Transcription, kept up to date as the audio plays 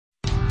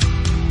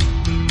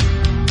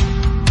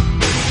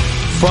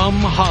From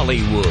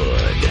Hollywood,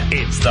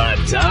 it's the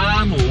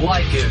Tom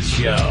Leykis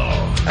Show.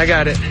 I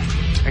got it.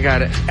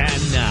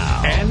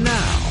 And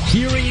now,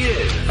 here he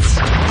is,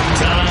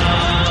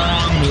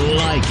 Tom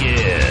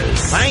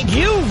Leykis. Thank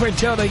you for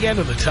tuning in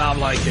to the Tom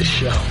Leykis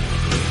Show.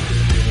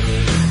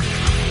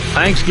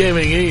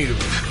 Thanksgiving Eve.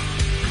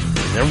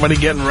 Everybody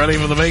getting ready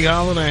for the big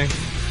holiday.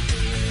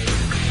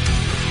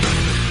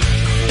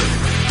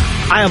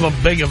 I have a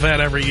big event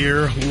every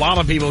year. A lot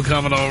of people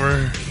coming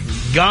over.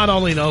 God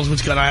only knows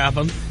what's going to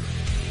happen.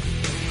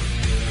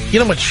 You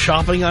know how much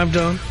shopping I've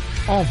done?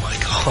 Oh, my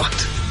God.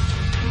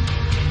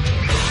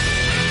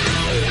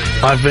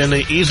 I've been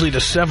easily to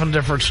 7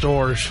 different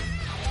stores.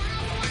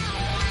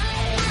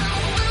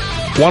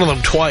 One of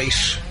them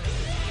twice.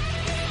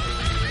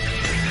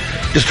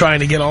 Just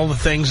trying to get all the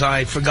things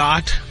I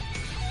forgot.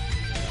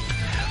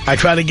 I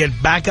try to get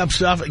backup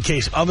stuff in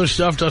case other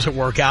stuff doesn't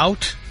work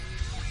out.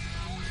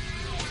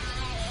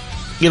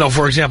 You know,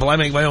 for example, I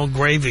make my own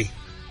gravy.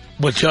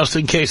 But just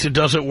in case it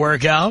doesn't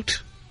work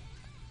out,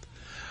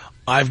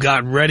 I've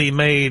got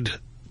ready-made,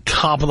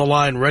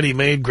 top-of-the-line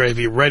ready-made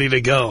gravy ready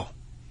to go.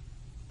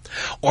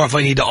 Or if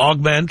I need to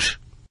augment,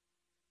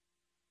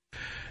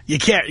 you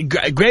can't.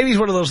 Gravy's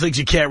one of those things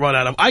you can't run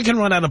out of. I can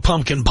run out of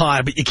pumpkin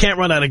pie, but you can't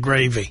run out of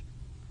gravy.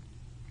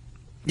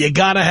 You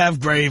gotta have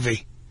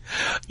gravy.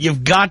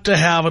 You've got to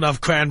have enough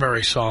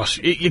cranberry sauce.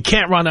 You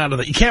can't run out of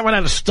it. You can't run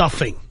out of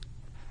stuffing.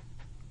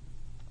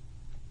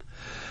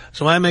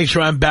 So I make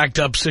sure I'm backed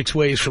up 6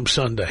 ways from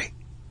Sunday.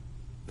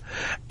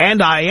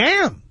 And I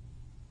am.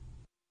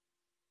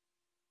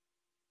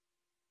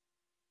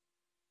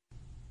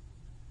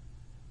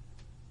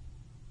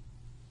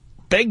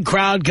 Big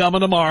crowd coming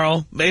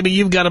tomorrow. Maybe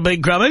you've got a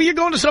big crowd. Maybe you're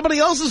going to somebody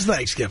else's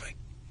Thanksgiving.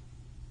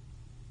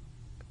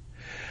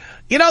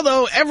 You know,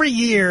 though, every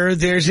year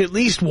there's at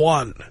least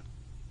one.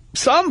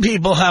 Some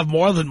people have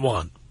more than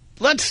one.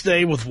 Let's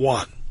stay with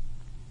one.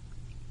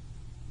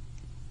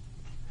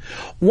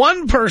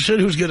 One person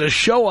who's going to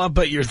show up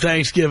at your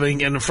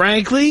Thanksgiving, and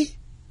frankly,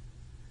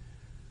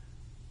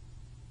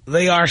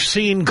 they are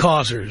scene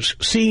causers,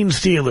 scene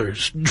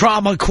stealers,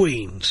 drama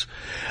queens.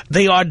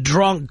 They are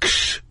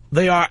drunks.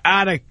 They are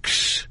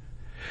addicts.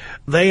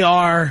 They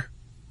are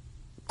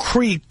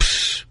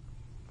creeps.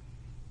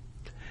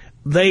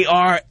 They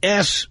are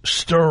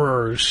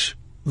S-stirrers.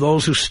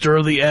 Those who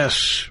stir the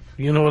S.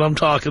 You know what I'm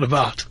talking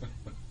about.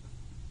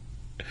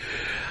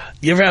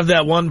 You ever have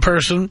that one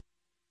person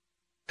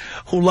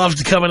who loves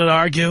to come in and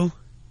argue?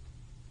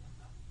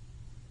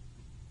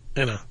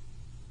 You know,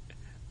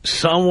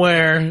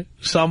 somewhere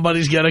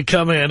somebody's going to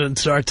come in and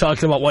start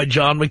talking about why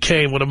John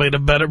McCain would have made a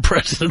better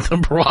president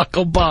than Barack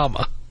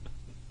Obama.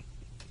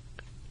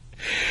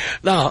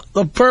 Now,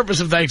 the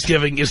purpose of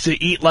Thanksgiving is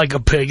to eat like a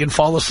pig and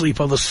fall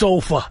asleep on the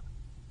sofa.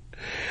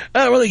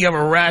 I don't really give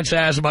a rat's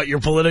ass about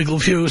your political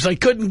views. I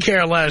couldn't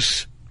care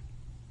less.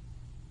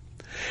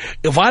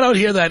 If I don't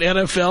hear that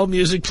NFL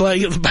music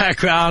playing in the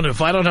background,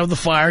 if I don't have the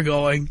fire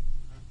going,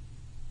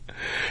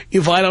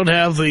 if I don't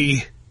have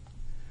the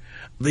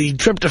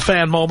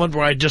tryptophan moment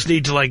where I just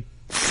need to, like,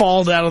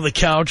 fall down on the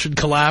couch and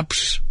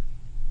collapse,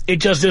 it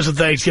just isn't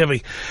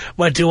Thanksgiving.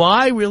 But do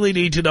I really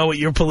need to know what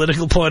your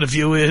political point of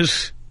view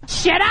is?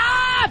 Shut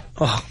up!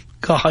 Oh,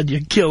 God,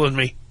 you're killing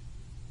me.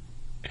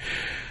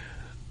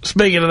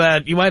 Speaking of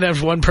that, you might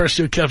have one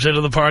person who comes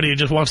into the party who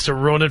just wants to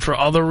ruin it for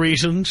other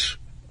reasons.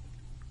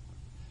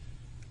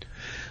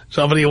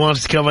 Somebody who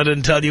wants to come in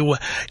and tell you,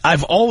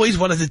 I've always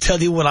wanted to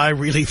tell you what I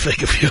really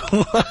think of you.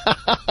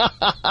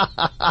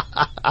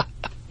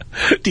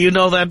 Do you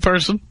know that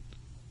person?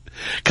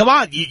 Come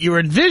on, you're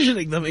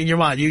envisioning them in your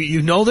mind.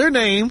 You know their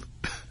name,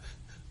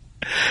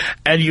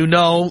 and you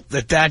know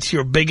that that's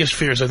your biggest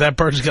fear. So that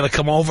person's going to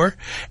come over,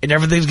 and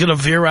everything's going to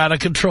veer out of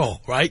control,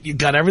 right? You've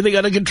got everything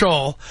under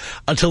control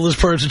until this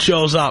person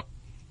shows up.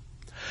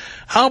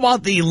 How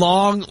about the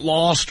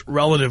long-lost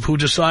relative who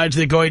decides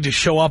they're going to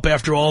show up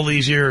after all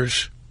these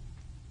years?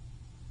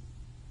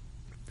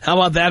 How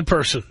about that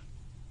person?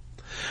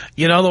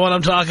 You know the one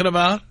I'm talking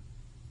about?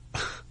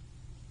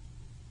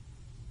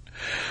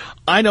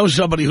 I know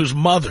somebody whose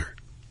mother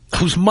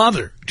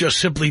just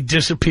simply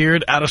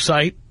disappeared out of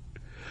sight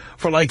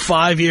for like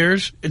 5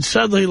 years. And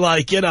suddenly,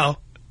 like, you know,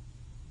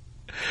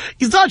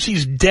 you thought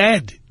she's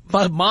dead.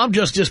 My mom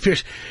just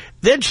disappears.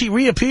 Then she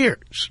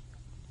reappears.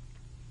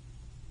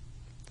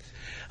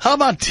 How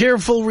about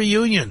tearful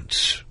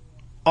reunions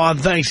on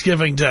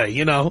Thanksgiving Day,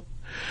 you know?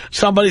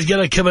 Somebody's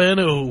going to come in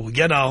who,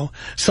 you know,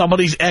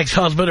 somebody's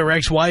ex-husband or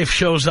ex-wife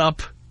shows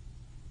up.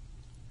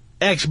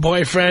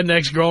 Ex-boyfriend,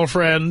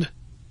 ex-girlfriend.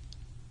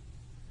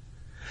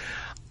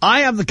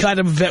 I am the kind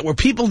of event where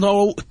people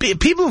know,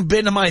 people who've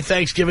been to my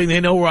Thanksgiving, they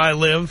know where I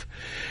live.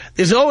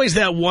 There's always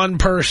that one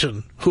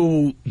person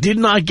who did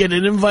not get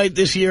an invite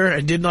this year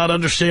and did not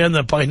understand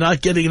that by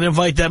not getting an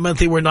invite, that meant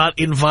they were not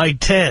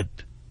invited.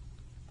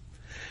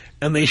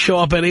 And they show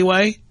up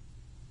anyway.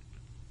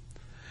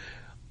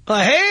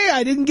 Hey,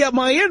 I didn't get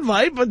my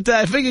invite, but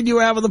I figured you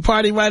were having the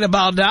party right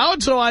about now,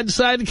 and so I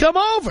decided to come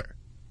over.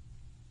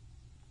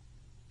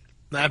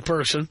 That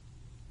person.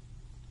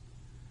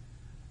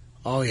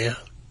 Oh, yeah.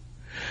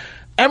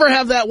 Ever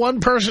have that one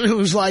person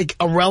who's like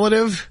a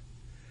relative?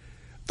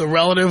 The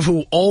relative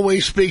who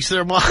always speaks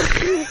their mind?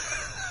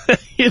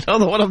 You know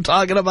the one I'm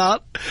talking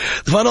about?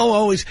 The one who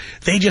always,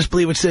 they just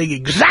believe in saying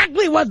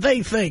exactly what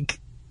they think.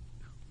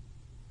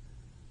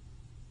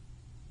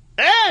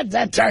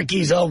 That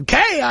turkey's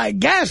okay, I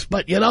guess,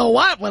 but you know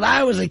what? When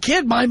I was a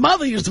kid, my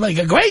mother used to make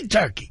a great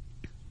turkey.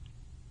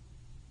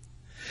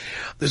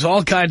 There's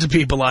all kinds of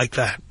people like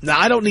that. Now,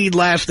 I don't need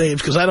last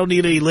names because I don't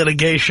need any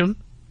litigation.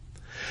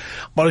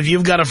 But if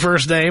you've got a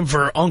first name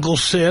for Uncle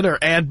Sid or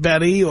Aunt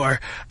Betty, or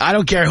I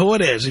don't care who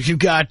it is, if you've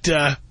got,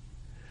 the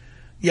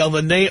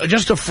name,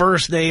 just a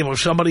first name of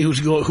somebody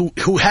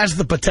who has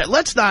the potential.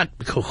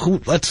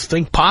 Let's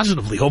think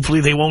positively. Hopefully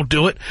they won't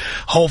do it.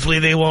 Hopefully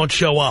they won't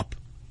show up.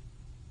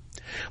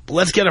 But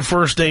let's get a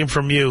first name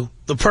from you.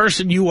 The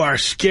person you are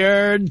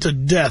scared to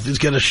death is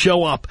going to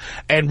show up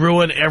and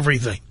ruin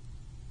everything.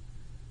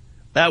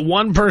 That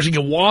one person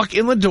can walk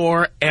in the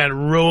door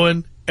and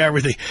ruin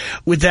everything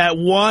with that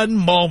one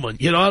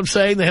moment. You know what I'm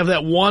saying? They have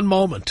that one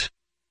moment.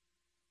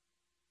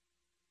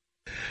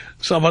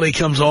 Somebody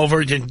comes over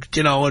and,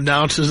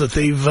 announces that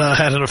they've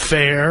had an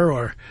affair,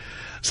 or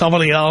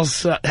somebody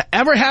else.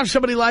 Ever have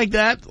somebody like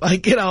that?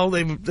 Like,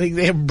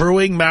 they have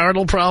brewing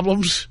marital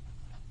problems.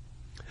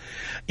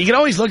 You can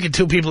always look at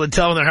two people and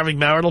tell when they're having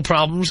marital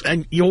problems,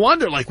 and you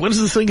wonder, like, when's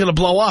this thing going to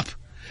blow up?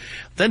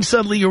 Then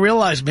suddenly you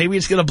realize maybe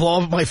it's going to blow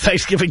up at my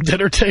Thanksgiving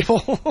dinner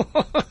table.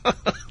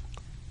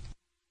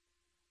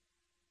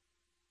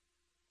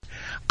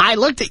 I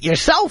looked at your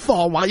cell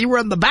phone while you were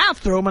in the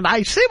bathroom, and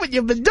I see what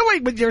you've been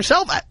doing with your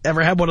cell phone.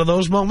 Ever had one of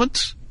those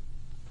moments?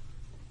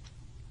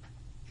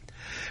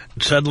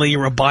 And suddenly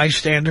you're a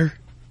bystander,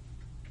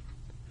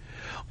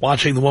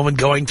 watching the woman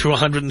going through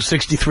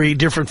 163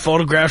 different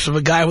photographs of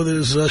a guy with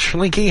his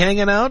schlinky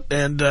hanging out,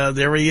 and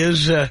there he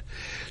is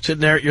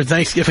sitting there at your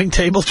Thanksgiving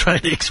table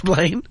trying to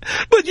explain.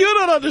 But you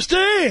don't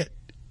understand.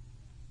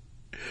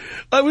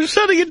 I was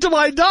sending it to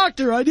my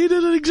doctor. I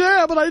needed an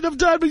exam, and I didn't have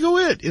time to go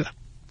in.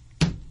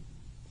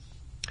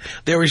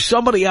 There is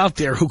somebody out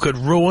there who could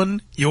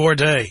ruin your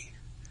day.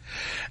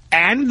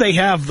 And they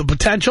have the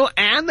potential,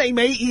 and they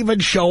may even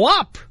show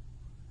up.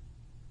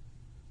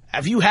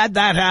 Have you had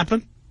that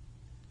happen?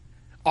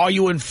 Are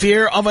you in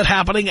fear of it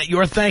happening at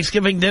your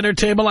Thanksgiving dinner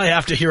table? I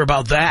have to hear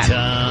about that.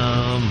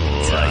 Tom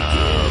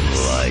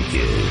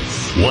Leykis.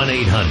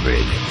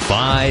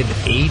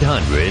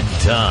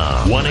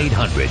 1-800-5800-TOM.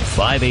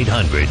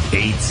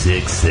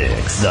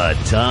 1-800-5800-866. The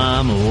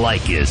Tom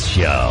Leykis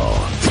Show.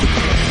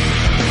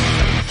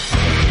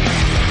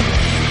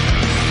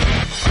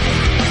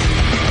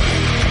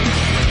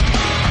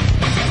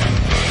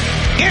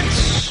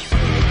 It's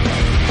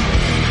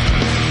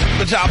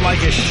the Tom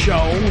Leykis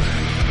Show.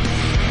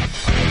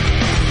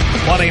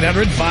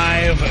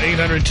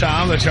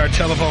 1-800-5800-TOM. That's our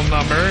telephone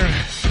number.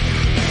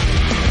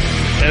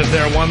 Is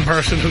there one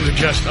person who could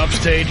just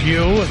upstage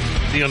you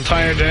the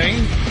entire day?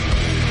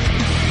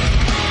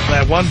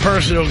 That one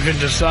person who could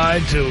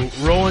decide to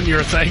ruin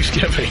your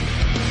Thanksgiving.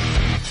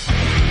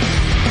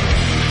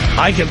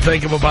 I can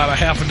think of about a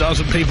half a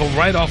dozen people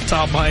right off the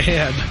top of my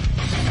head.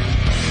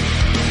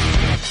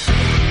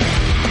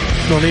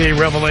 Don't need any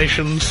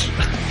revelations.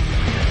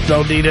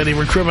 Don't need any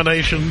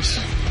recriminations.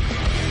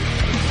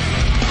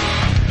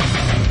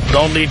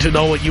 Don't need to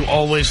know what you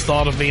always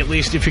thought of me. At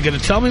least if you're going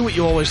to tell me what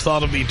you always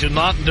thought of me, do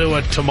not do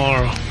it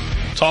tomorrow.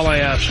 That's all I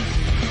ask.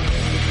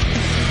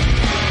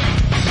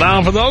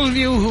 Now, for those of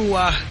you who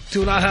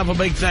do not have a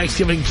big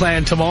Thanksgiving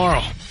plan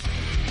tomorrow,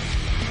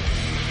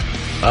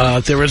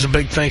 there is a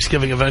big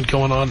Thanksgiving event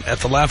going on at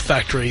the Laugh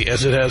Factory,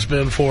 as it has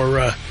been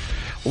for,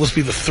 this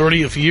be the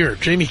 30th year.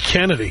 Jamie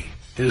Kennedy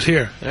is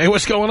here. Hey,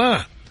 what's going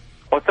on?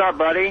 What's up,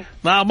 buddy?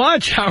 Not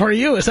much. How are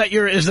you? Is that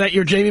your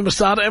Jamie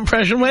Masada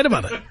impression? Wait a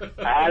minute.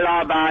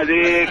 Hello,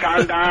 buddy.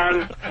 Calm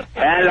down.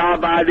 Hello,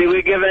 buddy.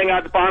 We're giving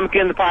out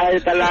pumpkin pie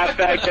at the Laugh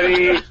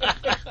Factory.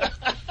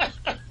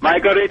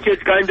 Michael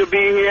Richards going to be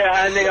here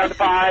handing out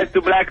pies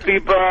to black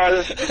people.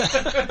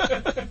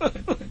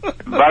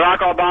 Barack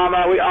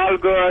Obama, we all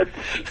good.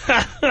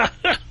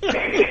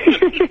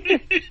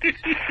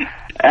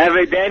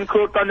 Every Dan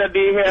Cook gonna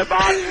be here,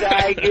 Bob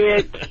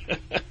Saget.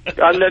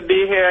 Gonna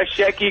be here,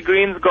 Shecky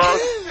Green's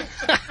ghost.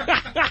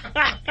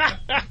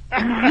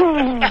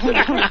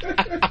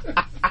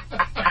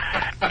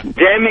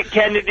 Jamie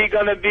Kennedy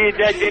gonna be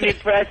there, Jamie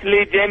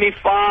Presley, Jamie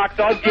Foxx,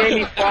 all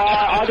Jamie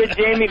Foxx, all the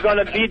Jamie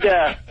gonna be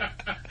there.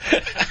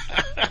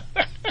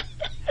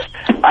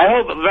 I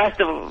hope the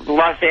rest of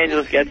Los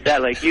Angeles gets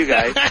that like you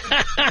guys.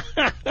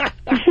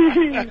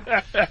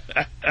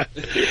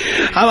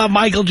 How about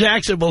Michael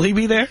Jackson? Will he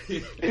be there?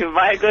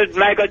 Michael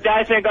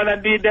Jackson gonna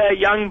be there.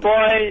 Young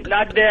boy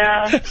not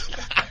there.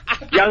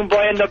 Young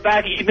boy in the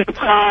back eating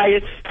pie.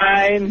 It's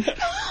fine.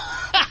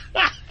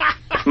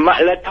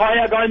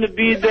 Latoya going to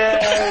be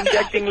there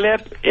injecting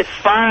lip. It's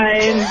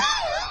fine.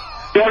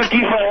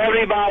 Turkey for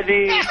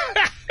everybody.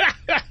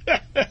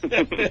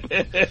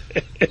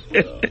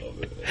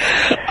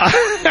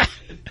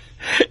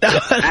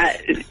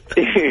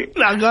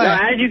 Now, go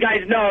ahead. As you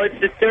guys know, it's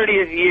the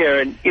 30th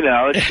year, and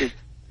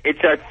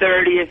it's our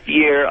 30th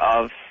year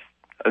of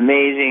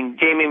amazing.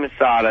 Jamie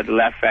Masada, the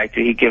Laugh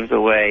Factory, he gives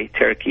away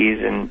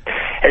turkeys, and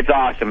it's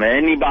awesome. And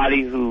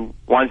anybody who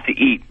wants to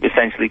eat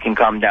essentially can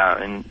come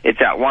down. And it's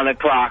at 1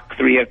 o'clock,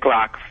 3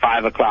 o'clock,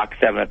 5 o'clock,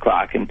 7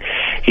 o'clock. And,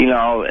 you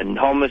know, and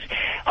homeless.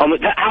 How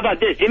about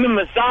this? Jamie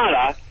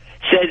Masada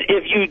says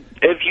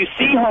if you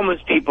see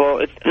homeless people,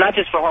 it's not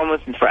just for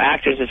homeless and for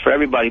actors, it's for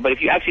everybody, but if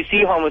you actually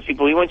see homeless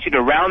people, he wants you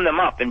to round them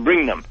up and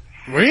bring them.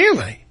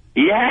 Really?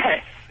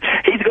 Yes.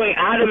 He's going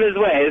out of his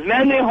way. As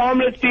many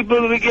homeless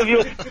people we give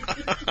you,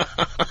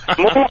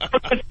 more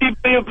homeless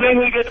people you bring,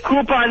 we get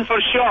coupons for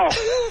show.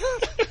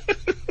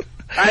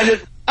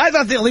 I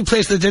thought the only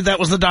place that did that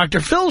was the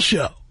Dr. Phil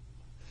show.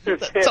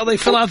 That's how they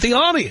fill out the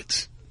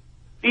audience.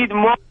 He's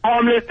more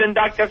homeless than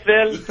Dr.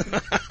 Phil.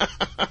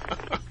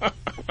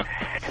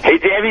 Hey,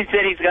 Davey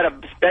said he's got a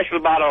special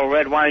bottle of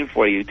red wine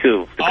for you,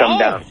 too, to come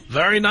down.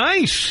 Very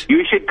nice.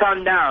 You should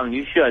come down.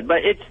 You should. But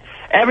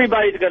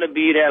everybody's going to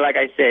be there, like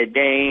I said,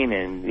 Dane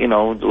and, you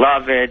know,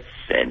 Lovitz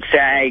and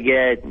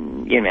Saget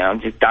and, you know,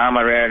 just Dom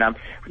Herrera, and I'm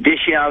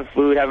dishing out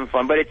food, having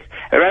fun. But it's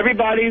for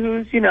everybody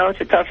who's, you know, it's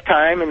a tough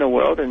time in the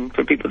world and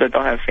for people that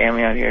don't have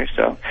family out here.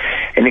 So,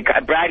 and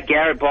Brad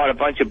Garrett bought a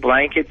bunch of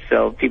blankets,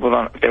 so people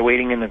don't, if they're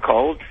waiting in the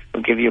cold,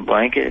 they'll give you a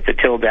blanket. It's a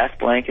till death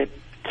blanket.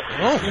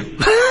 Oh.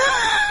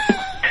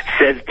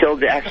 Says till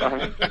death on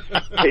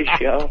his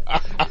show.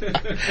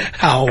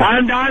 How?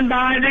 Come down,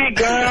 Barney,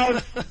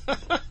 girls.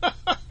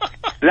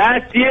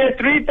 Last year,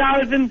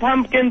 3,000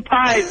 pumpkin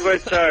pies were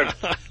served.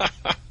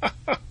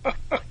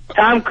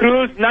 Tom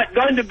Cruise, not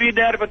going to be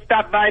there, but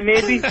stop by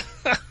maybe.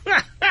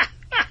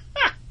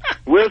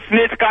 Will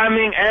Smith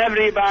coming,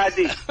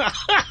 everybody.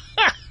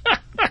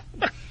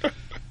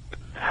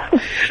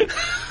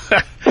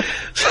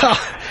 So,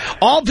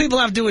 all people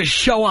have to do is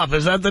show up.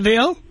 Is that the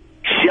deal?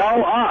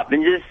 Show up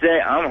and just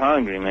say, I'm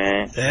hungry,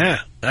 man.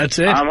 Yeah, that's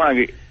it. I'm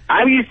hungry.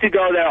 I used to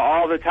go there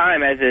all the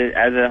time as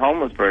a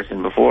homeless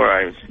person before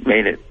I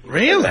made it.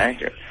 Really? As an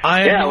actor.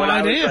 I had no when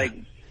idea. I was like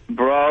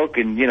broke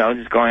and, you know,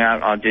 just going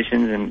out on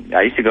auditions, and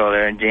I used to go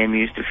there and Jamie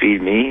used to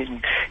feed me. He's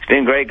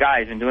been a great guy.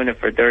 He's been doing it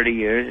for 30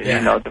 years. Yeah.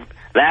 You know, the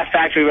Laugh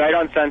Factory right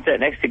on Sunset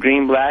next to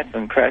Greenblatt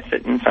and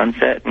Crescent and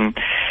Sunset. And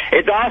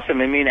it's awesome.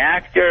 I mean,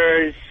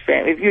 actors,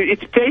 family,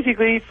 it's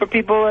basically for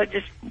people that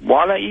just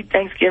want to eat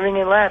Thanksgiving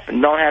and laugh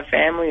and don't have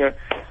family or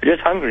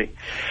just hungry.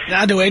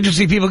 Now, do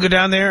agency people go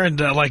down there and,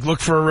 like, look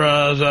for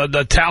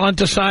the talent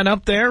to sign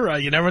up there?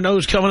 You never know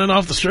who's coming in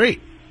off the street.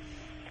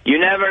 You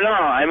never know.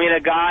 I mean, a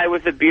guy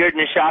with a beard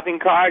and a shopping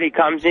cart, he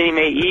comes in, he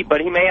may eat, but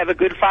he may have a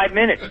good 5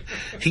 minutes.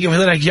 He can be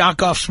like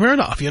Yakov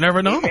Smirnoff. You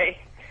never know.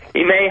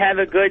 He may have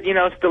a good, you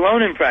know,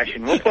 Stallone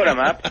impression. We'll put him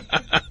up.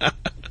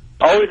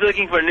 Always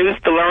looking for new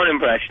Stallone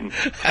impressions.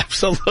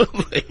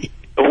 Absolutely.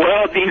 The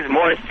world needs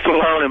more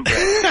Stallone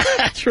impressions.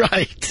 That's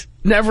right.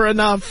 Never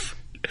enough.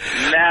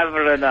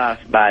 Never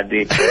enough, buddy.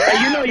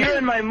 You know, you're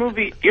in my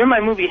movie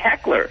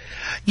Heckler.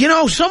 You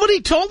know,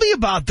 somebody told me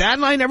about that,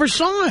 and I never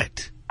saw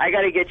it. I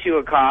got to get you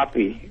a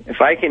copy. If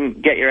I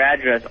can get your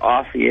address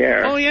off the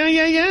air. Oh,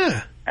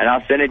 yeah. And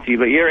I'll send it to you.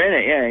 But you're in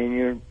it,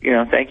 yeah.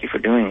 And thank you for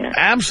doing it.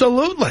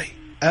 Absolutely.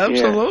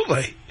 Yeah.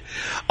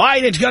 All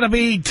right, it's going to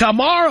be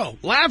tomorrow.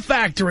 Laugh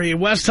Factory in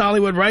West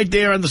Hollywood, right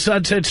there on the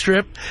Sunset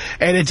Strip.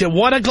 And it's at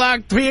 1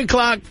 o'clock, 3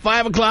 o'clock,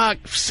 5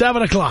 o'clock,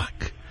 7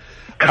 o'clock.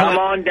 Come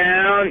on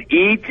down,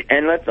 eat,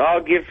 and let's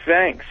all give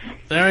thanks.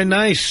 Very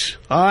nice.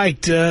 All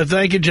right,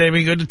 thank you,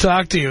 Jamie. Good to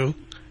talk to you.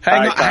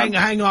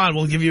 Hang on.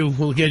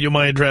 We'll get you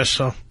my address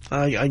so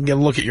I can get a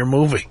look at your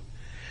movie.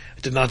 I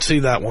did not see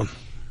that one.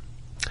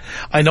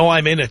 I know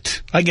I'm in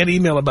it. I get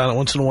email about it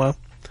once in a while.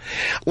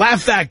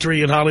 Laugh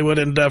Factory in Hollywood,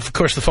 and of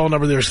course the phone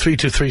number there is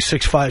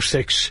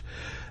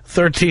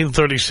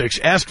 323-656-1336.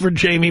 Ask for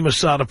Jamie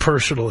Masada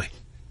personally.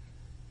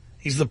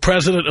 He's the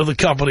president of the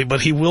company,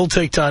 but he will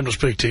take time to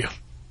speak to you.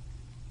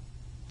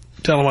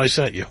 Tell him I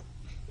sent you.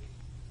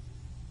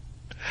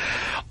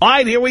 All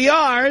right, here we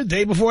are,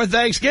 day before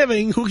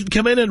Thanksgiving. Who can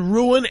come in and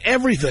ruin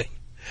everything?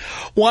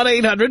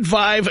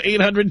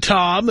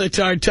 1-800-5800-TOM. That's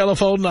our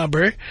telephone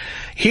number.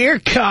 Here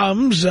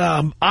comes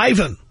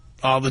Ivan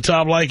on the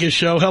Tom Leykis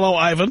Show. Hello,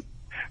 Ivan.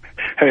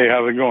 Hey,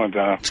 how's it going,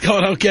 Tom? It's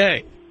going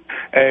okay.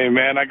 Hey,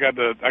 man, I got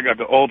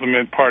the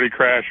ultimate party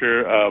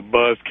crasher,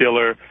 buzz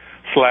killer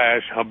 /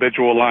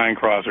 habitual line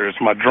crosser.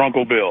 It's my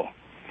Drunkle Bill.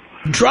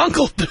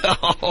 Drunkle Bill.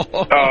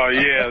 Oh,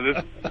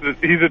 yeah.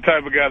 He's the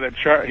type of guy that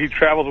he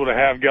travels with a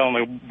half-gallon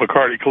of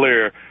Bacardi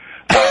Clear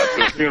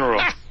to a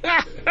funeral.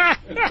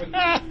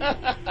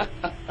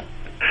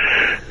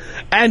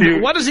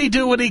 And what does he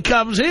do when he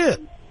comes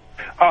in?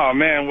 Oh,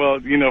 man,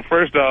 well,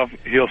 first off,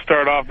 he'll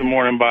start off the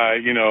morning by,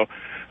 he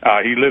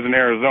lives in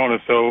Arizona,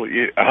 so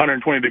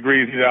 120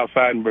 degrees, he's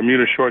outside in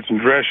Bermuda shorts and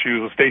dress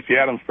shoes with Stacey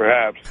Adams,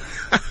 perhaps.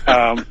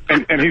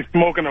 And he's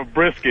smoking a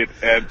brisket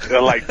at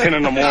like 10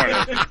 in the morning.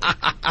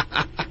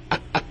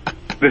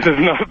 This is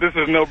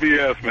no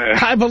BS, man.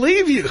 I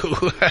believe you.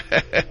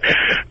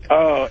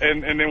 Oh,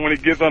 and then when he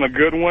gets on a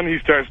good one, he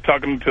starts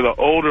talking to the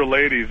older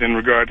ladies in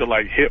regard to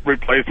like hip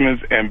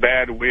replacements and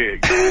bad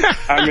wigs.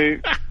 I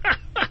mean,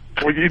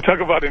 when you talk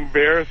about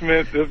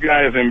embarrassment, this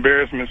guy is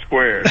embarrassment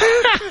squared.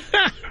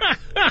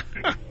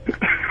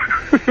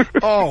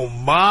 Oh,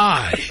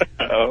 my.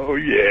 Oh,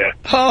 yeah.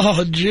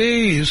 Oh,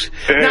 jeez.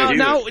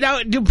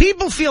 Now, do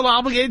people feel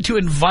obligated to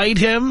invite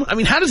him? I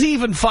mean, how does he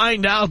even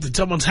find out that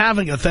someone's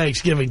having a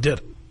Thanksgiving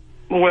dinner?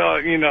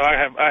 Well, you know,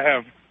 I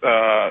have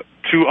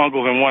two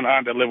uncles and one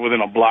aunt that live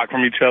within a block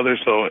from each other,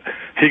 so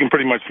he can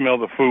pretty much smell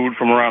the food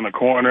from around the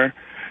corner.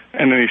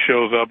 And then he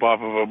shows up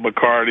off of a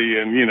Bacardi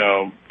and,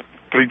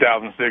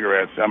 3,000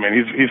 cigarettes. I mean,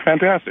 he's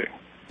fantastic.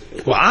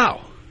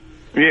 Wow.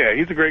 Yeah,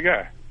 he's a great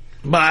guy.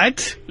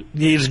 But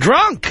he's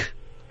drunk.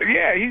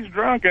 Yeah, he's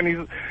drunk,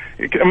 and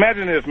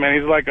imagine this, man.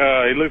 He's like,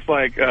 he looks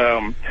like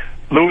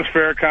Louis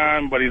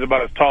Farrakhan, but he's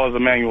about as tall as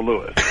Emmanuel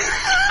Lewis.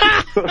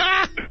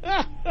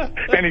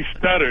 And he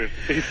stutters.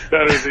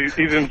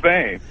 He's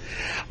insane.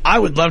 I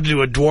would love to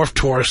do a dwarf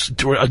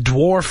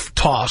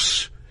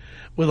toss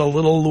with a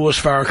little Louis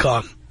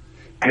Farrakhan.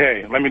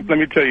 Hey, let me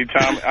tell you,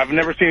 Tom, I've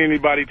never seen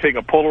anybody take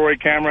a Polaroid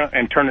camera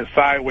and turn it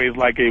sideways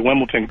like a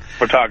Wimbledon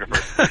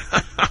photographer.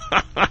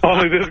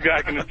 Only this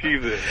guy can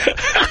achieve this.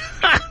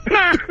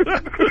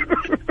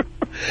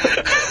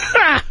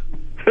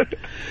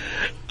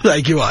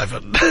 Thank you,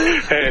 Ivan.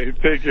 Hey,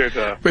 take care,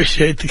 Tom.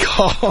 Appreciate the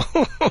call.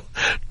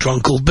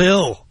 Drunkle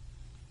Bill.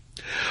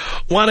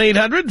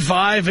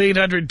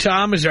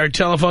 1-800-5800-TOM is our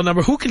telephone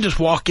number. Who can just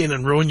walk in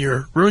and ruin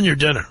your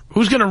dinner?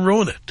 Who's going to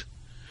ruin it?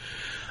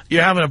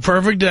 You're having a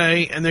perfect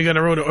day, and they're going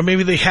to ruin it. Or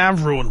maybe they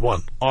have ruined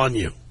one on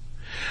you.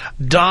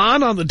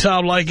 Don on the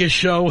Tom Leykis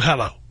show.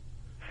 Hello.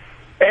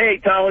 Hey,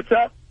 Tom, what's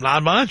up?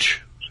 Not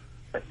much.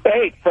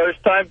 Hey,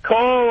 first-time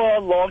caller,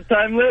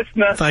 long-time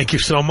listener. Thank you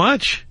so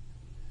much.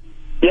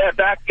 Yeah,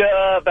 back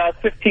about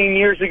 15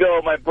 years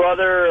ago, my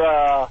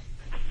brother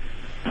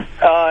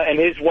and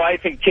his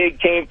wife and kid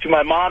came to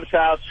my mom's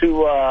house,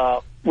 who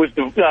was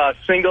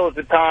single at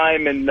the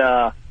time, and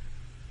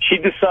she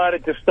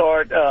decided to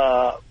start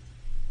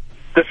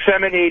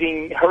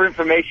disseminating her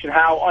information,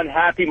 how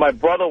unhappy my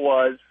brother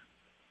was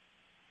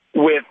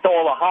with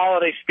all the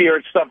holiday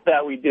spirit stuff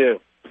that we do.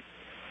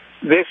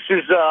 This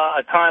is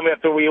a time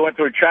after we went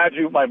through a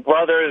tragedy with my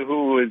brother,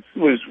 who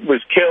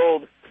was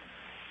killed,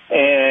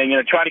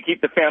 and trying to keep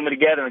the family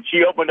together. And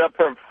she opened up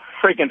her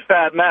freaking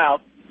fat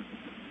mouth,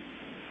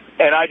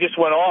 and I just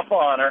went off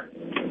on her,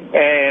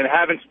 and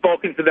haven't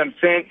spoken to them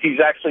since.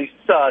 He's actually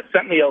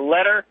sent me a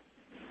letter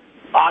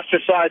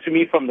ostracizing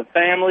me from the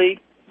family,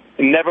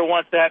 and never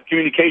wants to have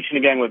communication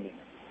again with me.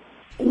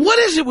 What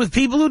is it with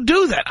people who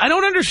do that? I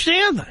don't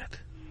understand that.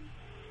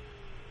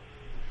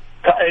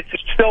 It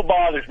still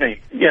bothers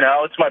me.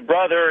 It's my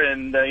brother,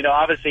 and,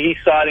 obviously he's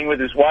siding with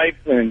his wife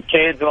and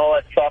kids and all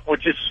that stuff, but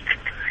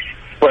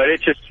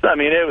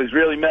it was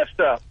really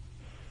messed up.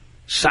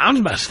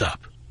 Sounds messed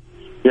up.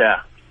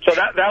 Yeah. So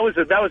that was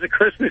a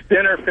Christmas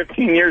dinner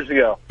 15 years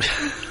ago.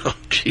 Oh,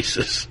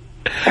 Jesus.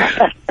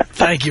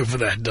 Thank you for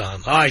that,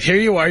 Don. All right, here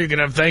you are. You're going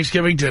to have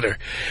Thanksgiving dinner.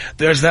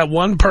 There's that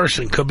one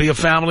person. Could be a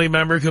family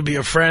member, could be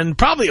a friend,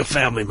 probably a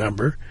family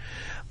member.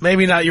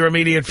 Maybe not your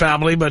immediate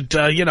family, but,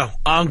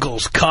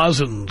 uncles,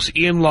 cousins,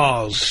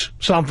 in-laws,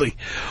 something.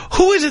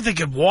 Who is it that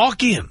could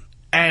walk in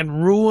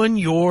and ruin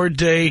your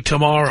day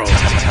tomorrow?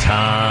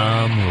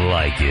 Tom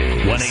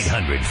Leykis.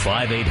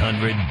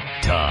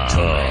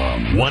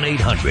 1-800-5800-TOM.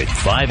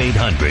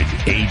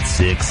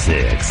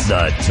 1-800-5800-866.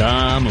 The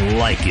Tom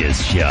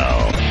Leykis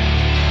Show.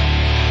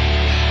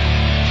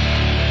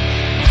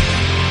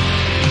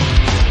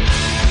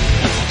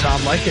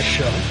 Tom Leykis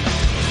Show.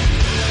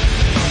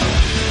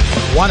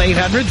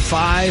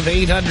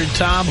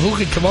 1-800-5800-TOM. Who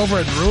could come over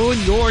and ruin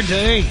your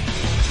day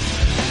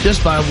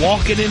just by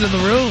walking into the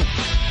room?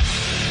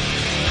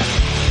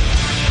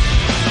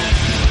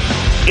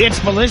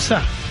 It's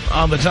Melissa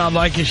on the Tom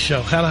Leykis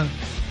Show. Hello.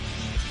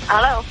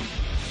 Hello.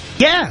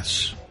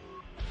 Yes.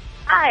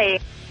 Hi.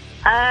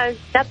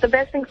 Got the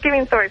best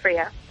Thanksgiving story for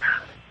you.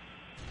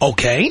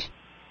 Okay.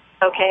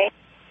 Okay.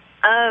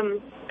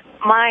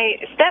 My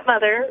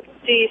stepmother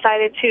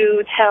decided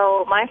to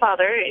tell my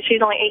father,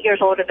 she's only 8 years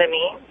older than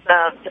me,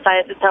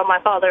 decided to tell my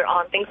father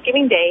on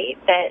Thanksgiving Day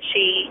that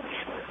she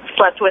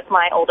slept with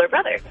my older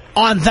brother.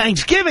 On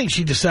Thanksgiving,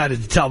 she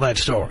decided to tell that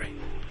story.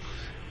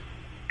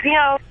 She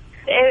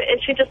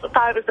just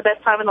thought it was the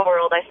best time in the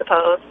world, I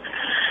suppose.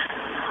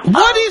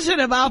 What is it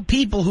about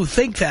people who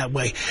think that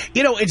way?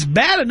 It's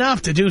bad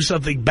enough to do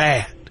something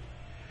bad.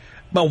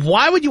 But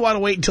why would you want to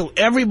wait until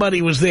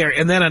everybody was there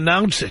and then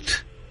announce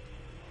it?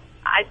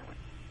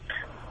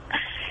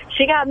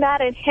 She got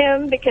mad at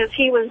him because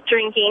he was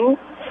drinking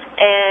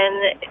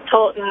and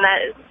told him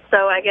that, so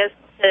I guess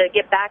to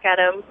get back at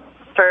him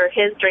for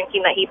his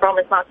drinking that he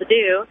promised not to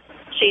do,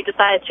 she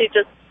decided to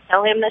just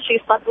tell him that she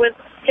slept with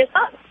his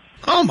son.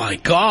 Oh, my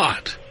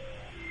God.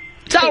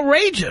 It's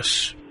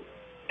outrageous.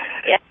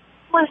 Yeah.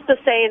 Needless to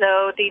say,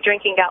 though, the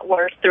drinking got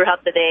worse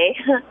throughout the day.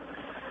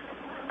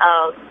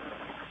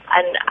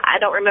 And I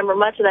don't remember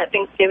much of that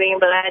Thanksgiving,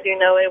 but I do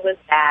know it was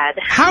bad.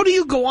 How do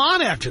you go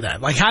on after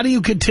that? Like, how do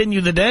you continue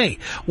the day?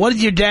 What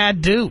did your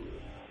dad do?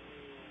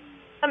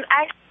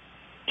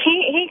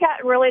 He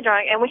got really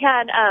drunk, and we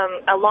had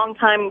a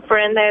longtime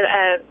friend there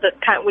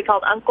that we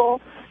called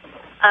Uncle.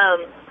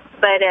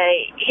 But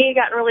he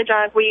got really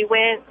drunk. We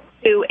went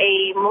to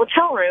a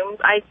motel room.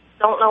 I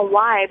don't know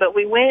why, but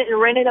we went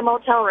and rented a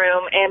motel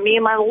room, and me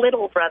and my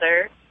little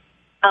brother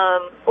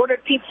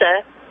ordered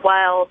pizza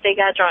while they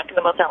got drunk in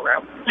the motel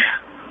room.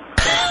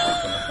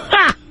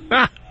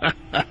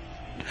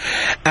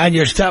 And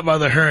your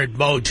stepmother heard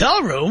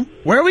motel room?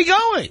 Where are we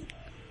going?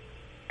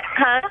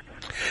 Huh?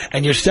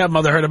 And your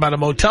stepmother heard about a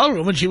motel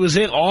room, and she was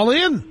all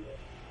in.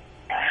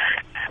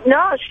 No,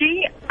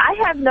 I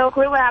have no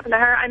clue what happened to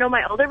her. I know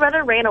my older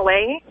brother ran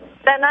away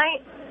that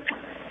night,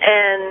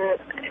 and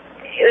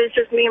it was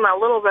just me and my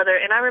little brother.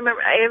 And I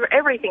remember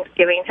every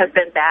Thanksgiving has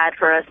been bad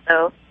for us,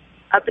 though,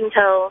 up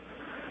until,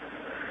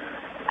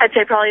 I'd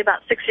say probably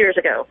about 6 years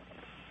ago,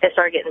 it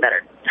started getting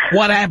better.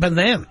 What happened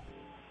then?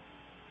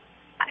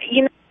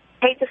 You know,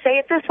 I hate to say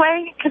it this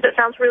way because it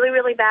sounds really,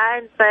 really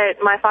bad,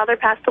 but my father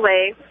passed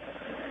away,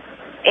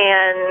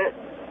 and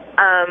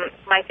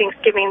my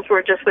Thanksgivings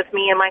were just with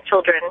me and my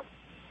children,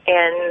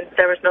 and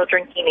there was no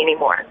drinking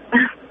anymore.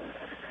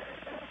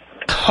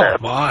 Oh,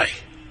 my.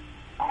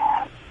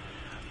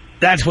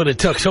 That's what it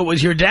took. So it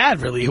was your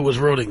dad, really, who was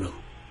ruining them?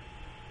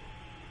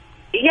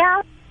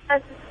 Yeah.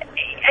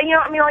 You know,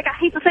 I mean, like, I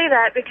hate to say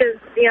that because,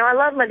 you know, I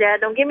love my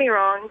dad, don't get me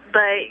wrong,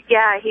 but,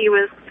 yeah, he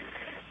was,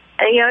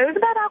 you know, he was a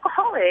bad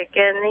alcoholic,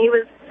 and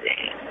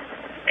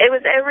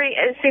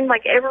it seemed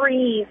like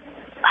every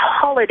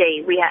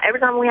holiday every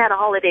time we had a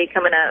holiday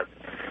coming up,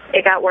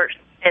 it got worse,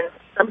 and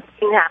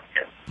something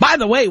happened. By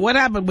the way, what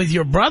happened with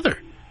your brother?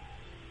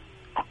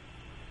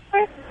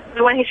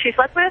 The one she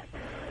slept with?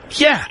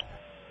 Yeah.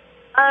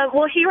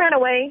 Well, he ran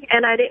away,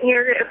 and I didn't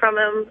hear from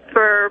him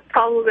for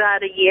probably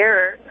about a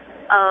year.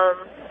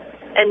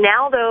 And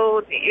now,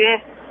 though, he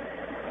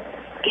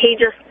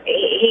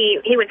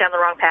went down the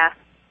wrong path.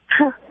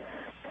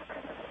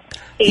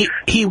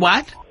 He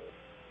what?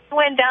 He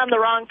went down the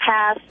wrong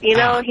path. You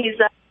know, he's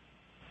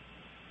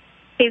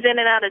in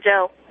and out of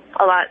jail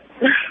a lot.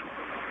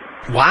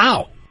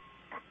 Wow.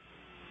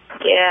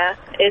 Yeah,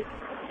 it's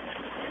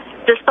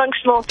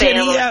dysfunctional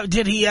family.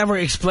 Did he ever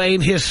explain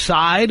his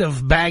side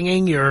of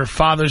banging the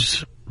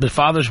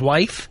father's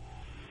wife?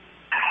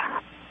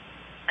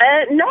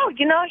 No,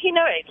 he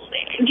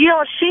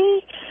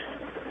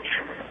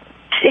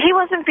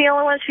wasn't the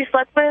only one she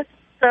slept with.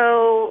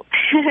 So,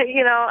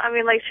 you know, I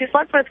mean, like, she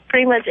slept with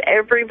pretty much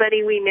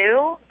everybody we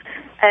knew.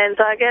 And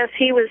so I guess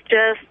he was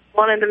just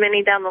one of the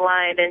many down the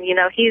line. And, you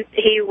know, he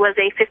was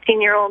a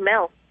 15-year-old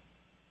male.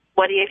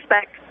 What do you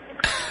expect?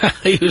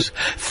 He was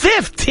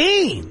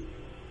 15?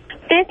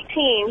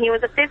 15. He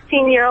was a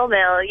 15-year-old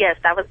male. Yes,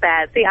 that was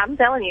bad. See, I'm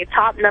telling you,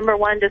 top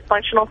 #1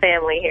 dysfunctional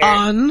family here.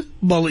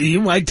 Unbelievable.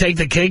 You might take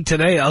the cake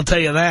today, I'll tell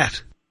you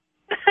that.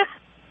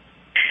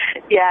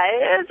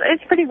 Yeah,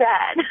 it's pretty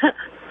bad.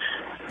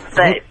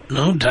 But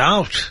no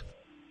doubt.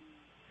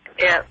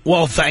 Yeah.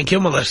 Well, thank you,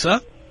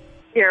 Melissa.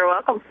 You're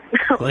welcome.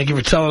 Thank you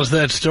for telling us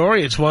that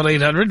story. It's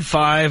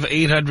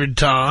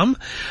 1-800-5800-TOM.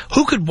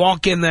 Who could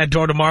walk in that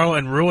door tomorrow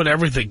and ruin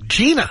everything?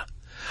 Gina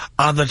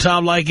on the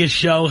Tom Leykis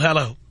Show.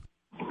 Hello.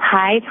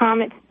 Hi,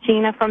 Tom. It's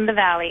Gina from the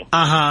Valley.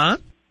 Uh-huh.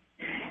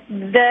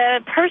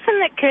 The person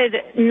that could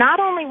not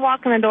only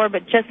walk in the door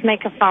but just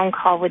make a phone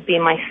call would be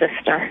my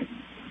sister.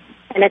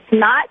 And it's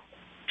not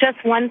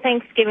just one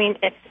Thanksgiving.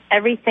 It's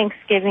every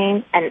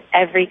Thanksgiving and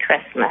every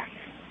Christmas.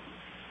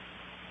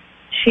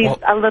 She's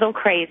a little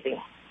crazy.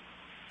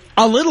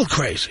 A little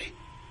crazy?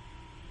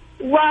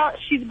 Well,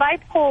 she's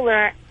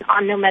bipolar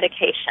on no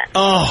medication.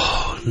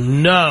 Oh,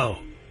 no.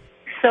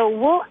 So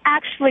we'll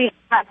actually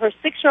have her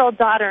 6-year-old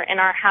daughter in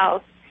our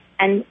house,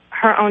 and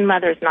her own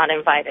mother's not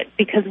invited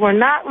because we're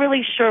not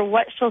really sure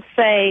what she'll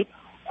say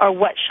or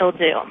what she'll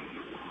do.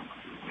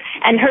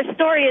 And her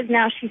story is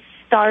now she's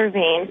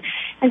starving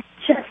and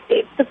just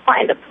needs to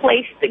find a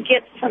place to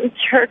get some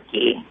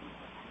turkey.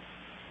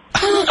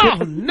 Oh,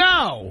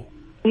 no.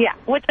 Yeah,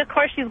 which, of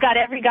course, she's got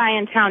every guy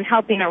in town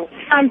helping her with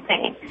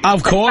something.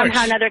 Of course.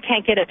 Somehow or another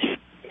can't get a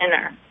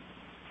dinner.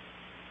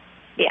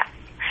 Yeah.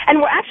 And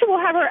we'll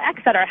have her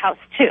ex at our house,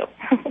 too.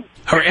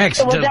 Her ex?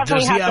 So we'll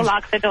definitely have to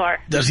lock the door.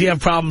 Does he have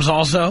problems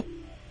also?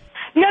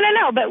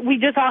 No, but we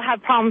just all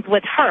have problems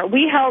with her.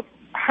 We help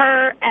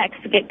her ex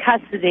get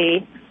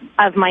custody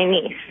of my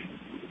niece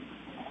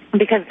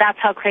because that's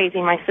how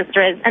crazy my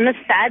sister is. And the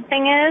sad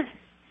thing is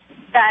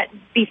that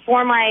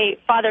before my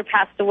father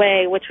passed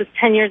away, which was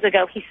 10 years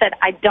ago, he said,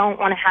 I don't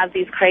want to have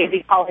these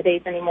crazy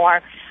holidays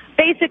anymore.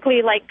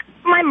 Basically, like,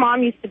 my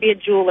mom used to be a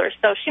jeweler,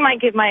 so she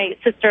might give my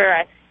sister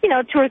a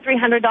 $200 or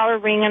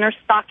 $300 ring in her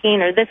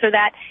stocking or this or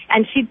that,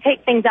 and she'd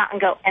take things out and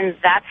go, and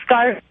that's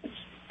garbage,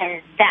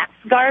 and that's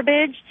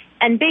garbage,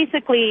 and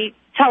basically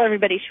tell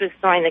everybody she was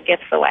throwing the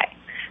gifts away.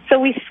 So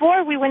we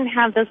swore we wouldn't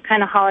have those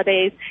kind of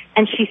holidays,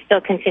 and she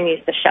still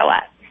continues to show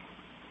up.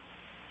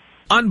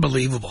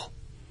 Unbelievable.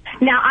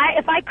 Now,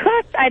 if I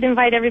could, I'd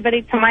invite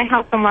everybody to my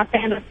house in Los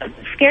Angeles. But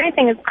the scary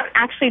thing is I'm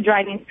actually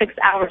driving 6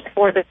 hours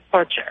for this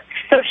torture.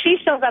 So if she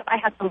shows up, I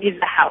have to leave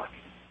the house.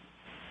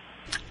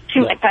 She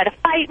might try to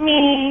fight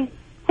me.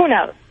 Who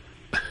knows?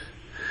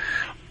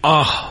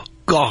 Oh,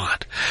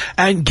 God.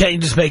 And can't you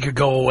just make her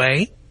go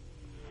away?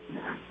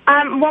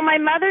 Well, my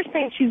mother's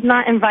saying she's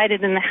not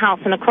invited in the house,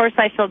 and of course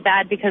I feel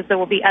bad because there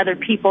will be other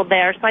people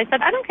there. So I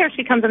said, I don't care if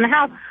she comes in the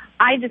house.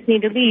 I just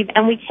need to leave,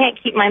 and we can't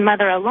keep my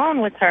mother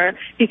alone with her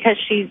because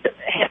she's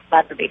hit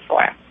mother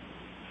before.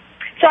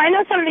 So I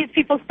know some of these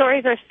people's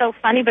stories are so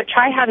funny, but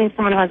try having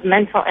someone who has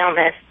mental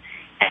illness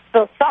and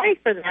feel sorry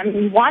for them.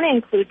 You want to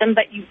include them,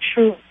 but you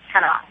truly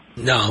cannot.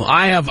 No,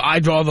 I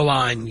draw the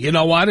line. You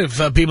know what? If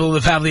people in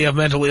the family have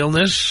mental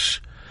illness,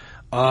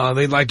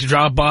 they'd like to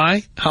drop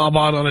by, how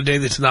about on a day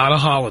that's not a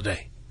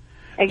holiday?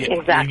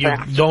 Exactly. You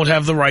don't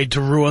have the right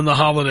to ruin the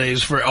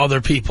holidays for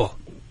other people.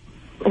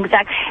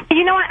 Exactly.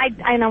 You know what?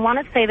 I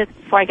want to say this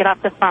before I get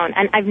off the phone,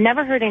 and I've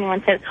never heard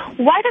anyone say,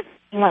 why does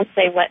anyone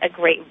say what a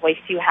great voice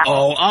you have?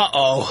 Oh,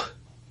 uh-oh.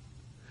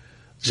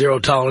 Zero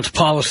tolerance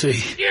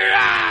policy. You're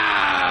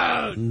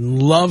out!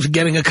 Loves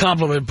getting a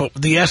compliment, but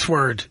the S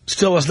word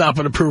still has not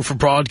been approved for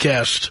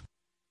broadcast.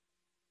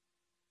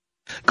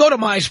 Go to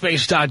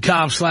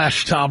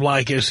myspace.com/Tom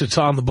Leykis. It's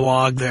on the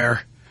blog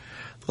there.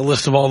 The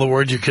list of all the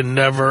words you can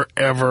never,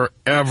 ever,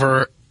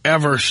 ever,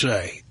 ever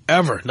say.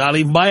 Ever. Not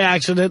even by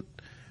accident.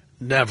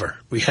 Never.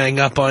 We hang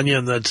up on you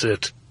and that's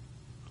it.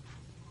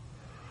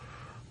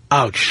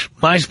 Ouch.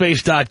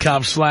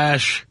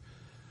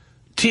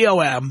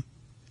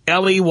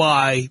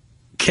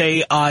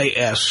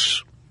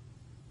 MySpace.com/TOMLEYKIS.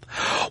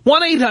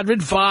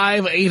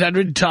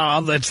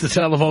 1-800-5800-TOM. That's the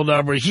telephone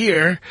number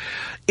here.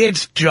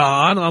 It's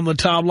John on the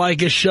Tom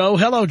Leykis Show.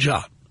 Hello,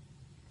 John.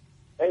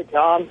 Hey,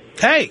 Tom.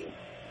 Hey.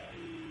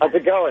 How's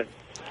it going?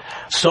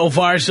 So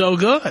far, so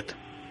good.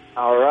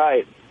 All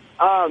right.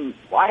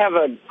 I have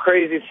a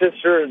crazy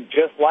sister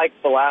just like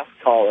the last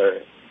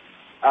caller.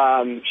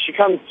 She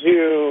comes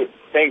to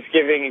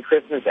Thanksgiving and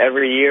Christmas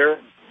every year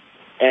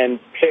and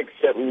picks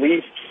at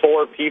least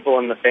 4 people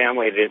in the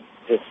family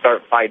to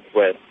start fights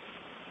with.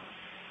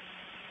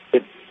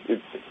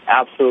 It's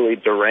absolutely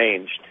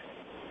deranged.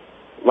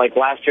 Like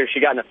last year, she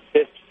got in a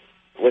fist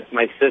with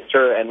my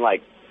sister and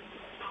like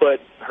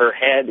put her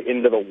head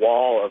into the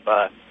wall of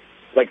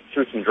like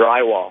through some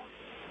drywall.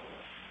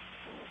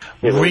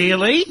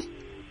 Really?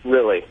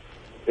 Really.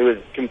 It was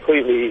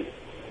completely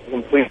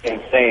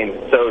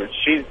insane. So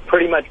she's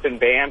pretty much been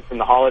banned from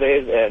the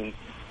holidays, and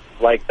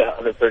like the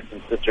other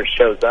person's sister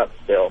shows up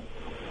still.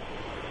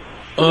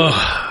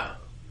 Ugh.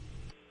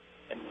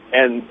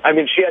 And I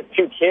mean, she has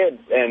 2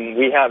 kids, and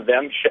we have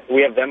them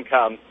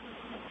come,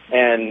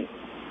 and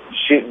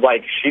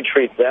she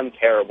treats them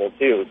terrible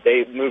too.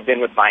 They moved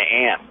in with my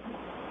aunt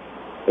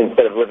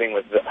instead of living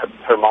with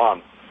her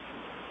mom.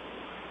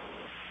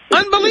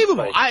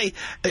 Unbelievable. I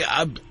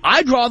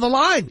draw the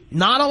line.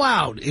 Not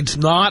allowed. It's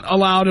not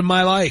allowed in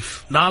my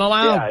life. Not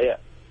allowed. Yeah.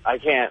 I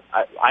can't.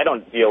 I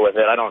don't deal with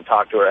it. I don't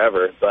talk to her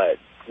ever. But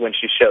when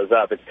she shows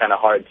up, it's kind of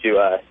hard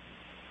to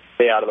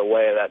stay out of the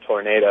way of that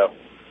tornado.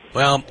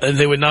 Well,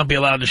 they would not be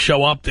allowed to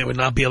show up. They would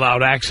not be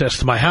allowed access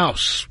to my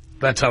house.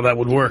 That's how that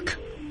would work.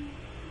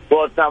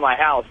 Well, it's not my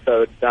house,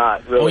 so it's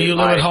not really. Oh, you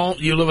live at home?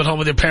 You live at home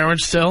with your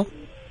parents still?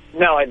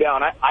 No, I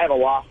don't. I have a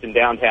loft in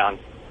downtown.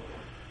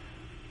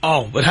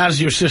 Oh, but how does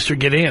your sister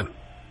get in?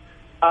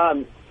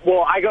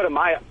 Well, I go to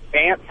my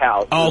aunt's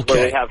house where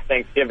we have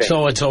Thanksgiving.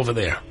 So it's over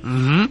there.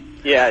 Mm-hmm.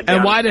 Yeah.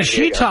 And why does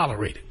she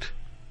tolerate it?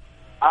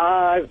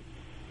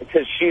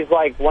 Because she's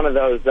like one of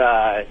those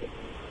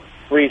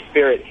free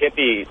spirit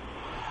hippie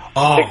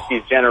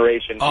 60s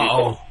generation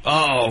people.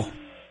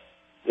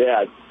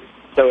 Yeah.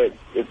 So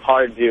it's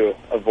hard to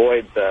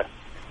avoid the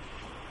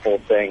whole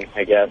thing,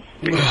 I guess.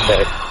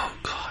 Oh,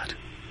 God.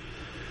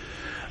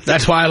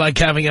 That's why I like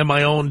having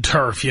my own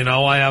turf, you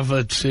know.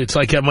 It's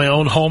like at my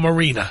own home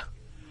arena.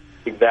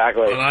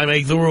 Exactly. And I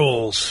make the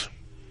rules.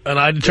 And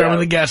I determine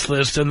the guest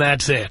list, and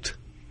that's it.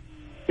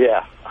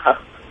 Yeah.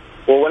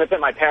 Well, when it's at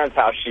my parents'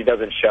 house, she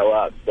doesn't show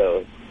up,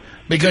 so...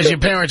 Because your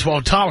parents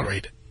won't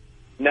tolerate it.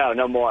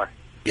 No more.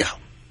 Yeah.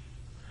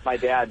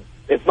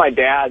 It's my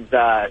dad's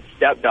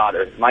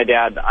stepdaughter. My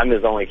dad, I'm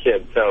his only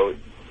kid, so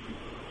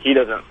he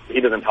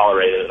doesn't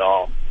tolerate it at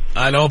all.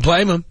 I don't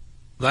blame him.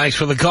 Thanks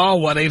for the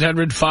call.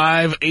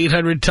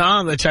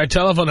 1-800-5800-TOM. That's our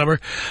telephone number.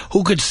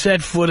 Who could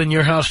set foot in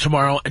your house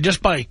tomorrow and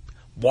just by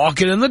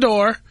walking in the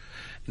door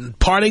and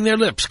parting their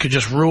lips could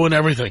just ruin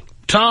everything?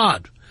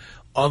 Todd,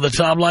 on the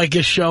Tom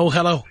Leykis Show.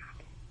 Hello.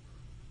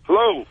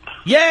 Hello.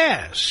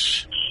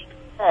 Yes.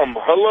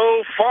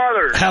 Hello,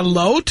 Father.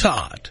 Hello,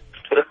 Todd.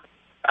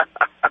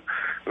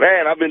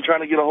 Man, I've been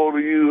trying to get a hold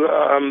of you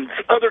on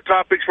other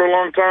topics for a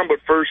long time, but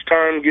first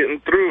time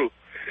getting through.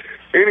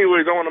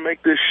 Anyways, I want to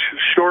make this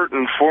short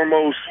and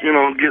foremost,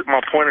 get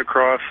my point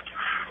across.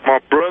 My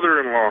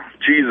brother-in-law,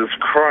 Jesus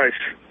Christ,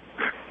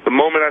 the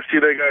moment I see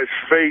that guy's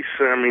face,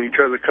 he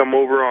tries to come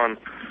over on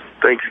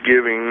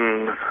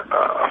Thanksgiving,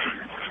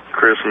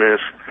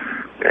 Christmas,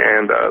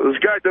 and this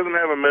guy doesn't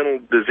have a mental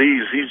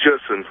disease. He's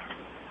just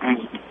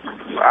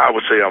I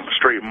would say I'm a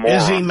straight moron.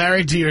 Is he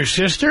married to your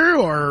sister,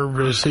 or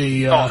is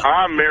he... No,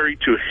 I'm married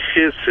to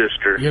his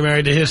sister. You're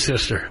married to his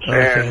sister. Okay.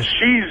 And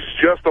she's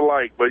just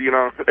alike, but,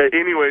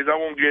 anyways, I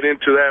won't get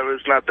into that.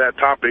 It's not that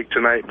topic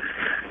tonight.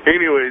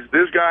 Anyways,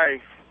 this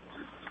guy,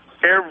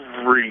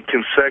 every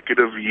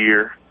consecutive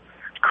year,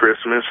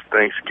 Christmas,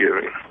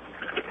 Thanksgiving.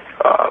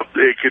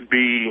 It could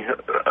be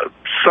a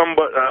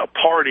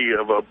party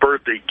of a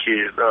birthday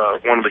kid,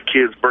 one of the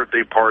kids'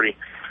 birthday party.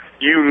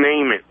 You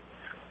name it.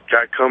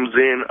 Guy comes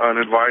in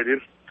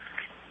uninvited,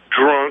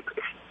 drunk,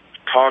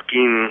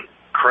 talking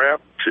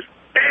crap to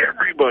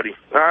everybody.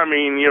 I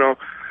mean, you know,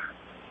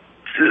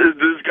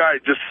 this guy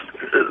just,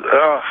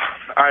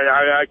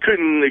 I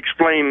couldn't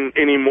explain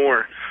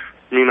anymore.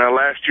 I mean,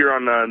 last year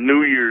on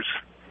New Year's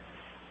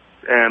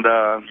and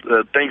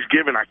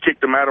Thanksgiving, I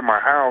kicked him out of my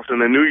house, and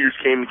the New Year's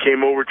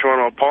came over trying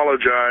to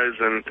apologize,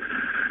 and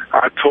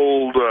I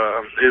told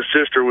his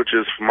sister, which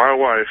is my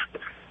wife,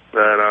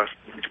 that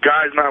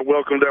guy's not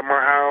welcomed at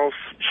my house,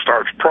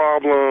 starts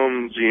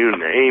problems, you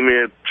name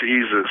it,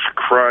 Jesus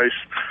Christ.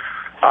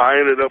 I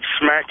ended up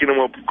smacking him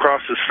up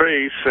across his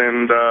face,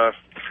 and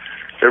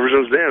ever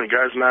since then, the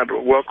guy's not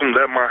welcomed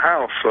at my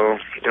house. So,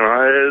 you know,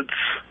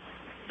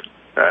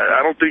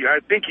 I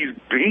think he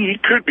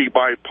could be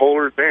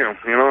bipolar. Damn,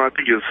 you know, I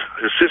think his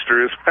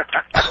sister is.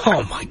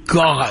 Oh, my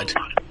God.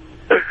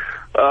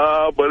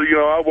 But, you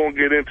know, I won't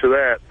get into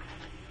that.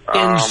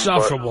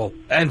 Insufferable.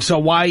 And so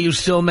why are you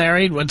still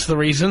married? What's the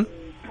reason?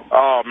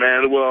 Oh,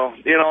 man, well,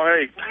 you know,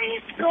 hey,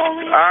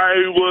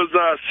 I was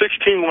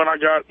 16 when I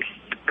got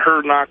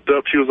her knocked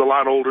up. She was a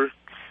lot older,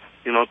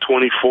 you know,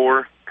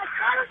 24.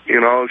 You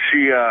know,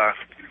 she had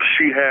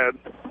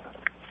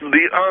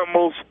the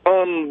most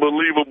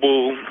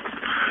unbelievable,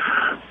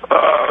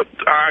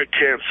 I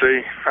can't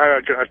say, I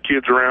got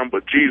kids around,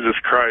 but Jesus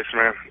Christ,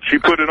 man. She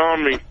put it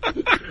on me.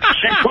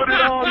 She put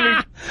it on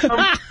me.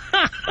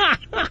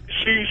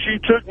 She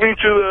took me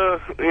to the,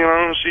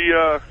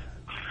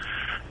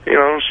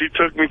 she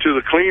took me to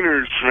the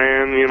cleaners,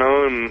 man, you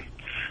know, and,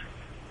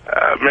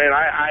 man,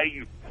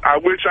 I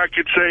wish I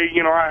could say,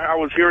 you know, I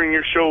was hearing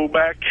your show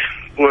back,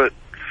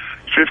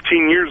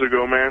 15 years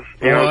ago, man,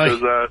 you know,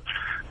 because,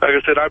 like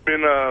I said, I've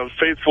been a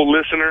faithful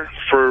listener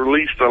for at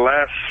least the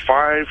last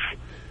 5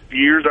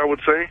 years, I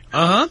would say.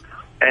 Uh-huh.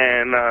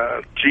 And,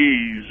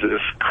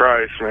 Jesus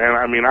Christ, man,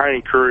 I mean, I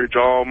encourage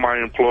all my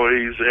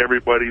employees,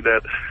 everybody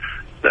that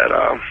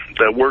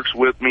works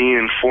with me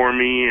and for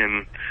me,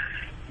 and,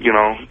 you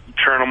know,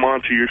 turn them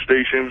on to your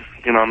station.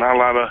 You know, not a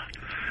lot of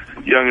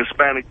young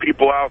Hispanic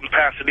people out in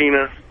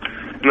Pasadena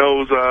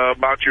knows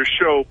about your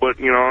show, but,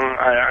 you know,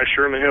 I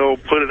sure in the hell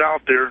put it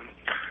out there.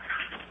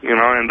 You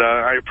know, and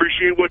I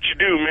appreciate what you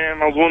do,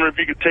 man. I was wondering if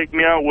you could take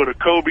me out with a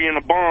Kobe and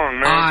a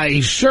bong, man.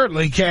 I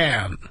certainly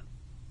can.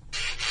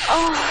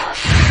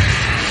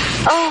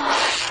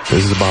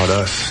 This is about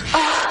us.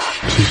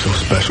 She's so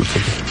special to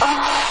me.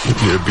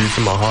 Yeah, it beats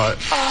in my heart.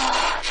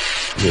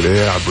 Yeah, the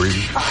air I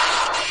breathe.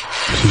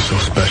 She's so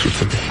special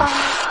to me.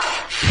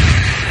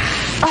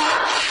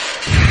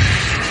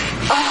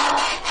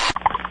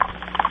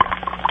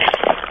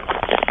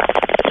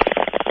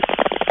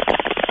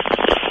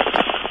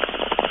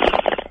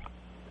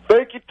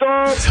 Thank you,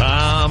 Tom.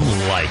 Tom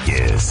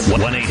Leykis.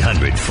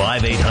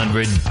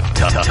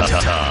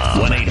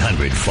 1-800-5800-TOM.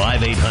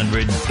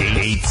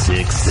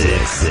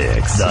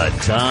 1-800-5800-8666. The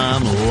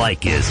Tom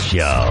Leykis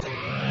Show.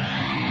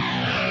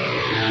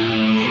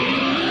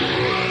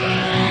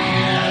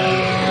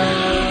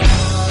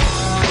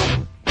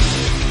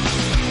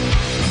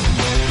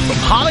 From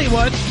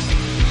Hollywood,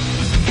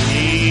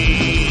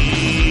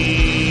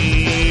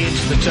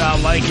 it's the Tom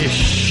Leykis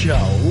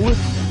Show.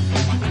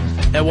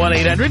 At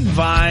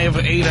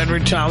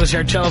 1-800-5800-TOM. This is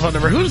our telephone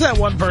number. Who's that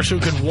one person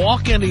who could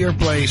walk into your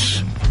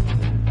place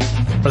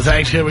for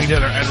Thanksgiving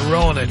dinner and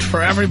ruin it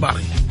for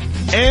everybody?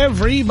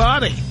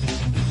 Everybody.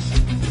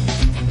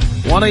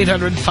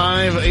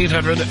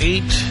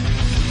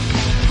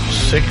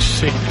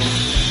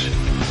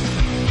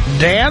 1-800-5800-866.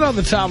 Dan on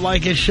the Tom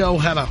Leykis Show.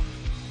 Hello.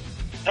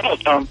 Hello,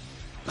 Tom.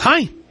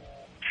 Hi.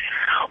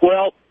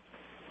 Well,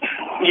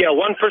 yeah,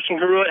 one person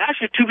who really,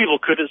 actually two people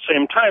could at the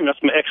same time.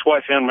 That's my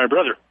ex-wife and my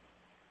brother.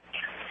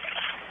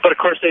 But, of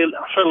course, they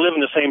sort of live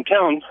in the same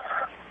town,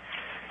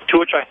 to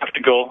which I have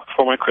to go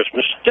for my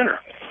Christmas dinner.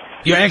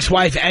 Your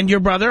ex-wife and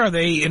your brother, are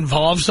they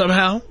involved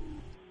somehow?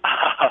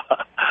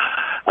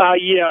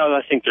 Yeah,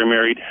 I think they're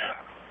married.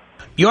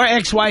 Your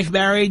ex-wife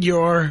married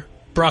your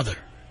brother?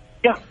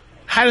 Yeah.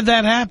 How did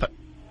that happen?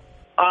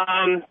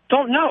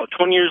 Don't know.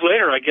 20 years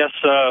later, I guess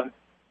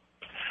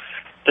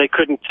they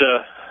couldn't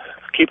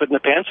keep it in the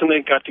pants, and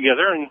they got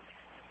together, and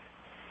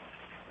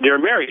they're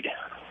married.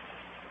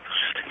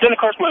 Then, of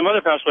course, my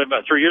mother passed away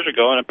about 3 years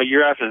ago, and a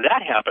year after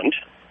that happened,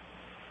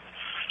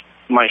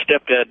 my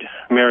stepdad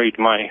married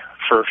my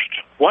first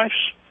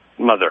wife's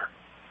mother.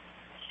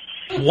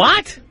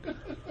 What?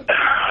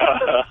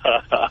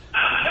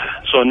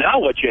 So now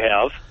what you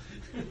have,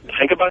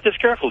 think about this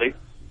carefully,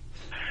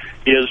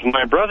 is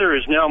my brother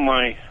is now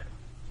my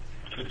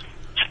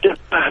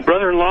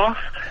brother-in-law.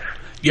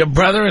 Your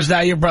brother is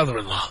now your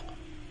brother-in-law.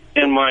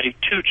 And my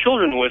two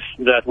children with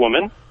that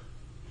woman,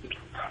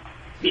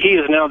 he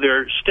is now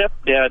their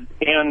stepdad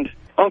and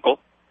uncle.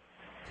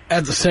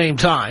 At the same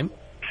time?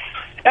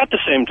 At the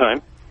same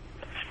time.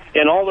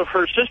 And all of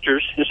her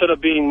sisters, instead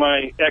of being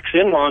my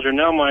ex-in-laws, are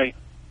now my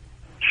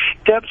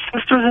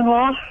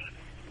step-sisters-in-law.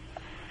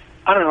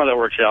 I don't know how that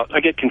works out. I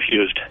get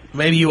confused.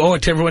 Maybe you owe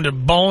it to everyone to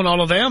bone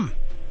all of them.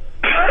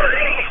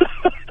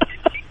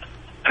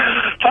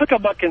 Talk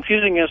about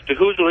confusing as to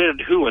who's related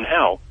to who and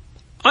how.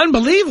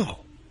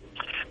 Unbelievable.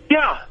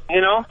 Yeah,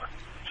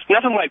 it's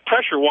nothing like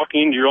pressure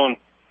walking into your own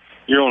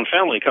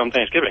family come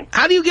Thanksgiving.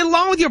 How do you get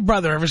along with your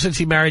brother ever since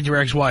he married your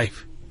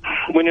ex-wife?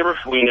 We never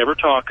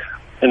talk,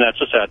 and that's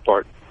the sad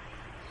part.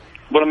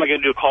 What am I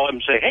going to do? Call him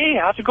and say, hey,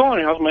 how's it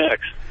going? How's my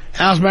ex?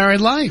 How's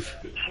married life?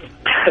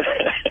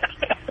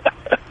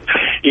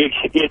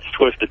 It's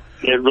twisted.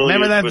 It really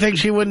Remember that twisted. thing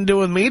she wouldn't do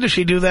with me? Does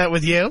she do that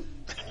with you?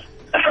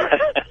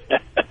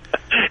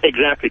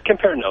 Exactly.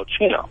 Compare notes,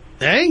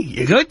 Hey,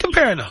 you could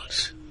compare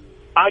notes.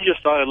 I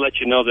just thought I'd let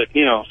you know that,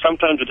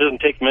 sometimes it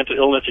doesn't take mental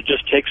illness. It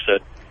just takes a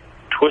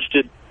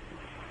twisted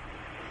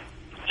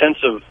sense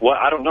of,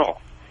 I don't know,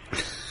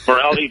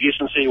 morality,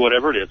 decency,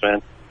 whatever it is,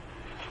 man.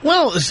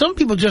 Well, some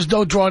people just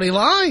don't draw any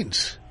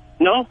lines.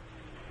 No.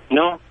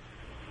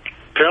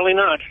 Apparently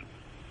not.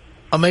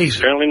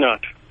 Amazing. Apparently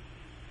not.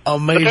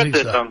 Amazing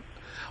but that's stuff.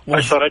 Well,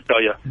 I thought I'd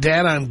tell you.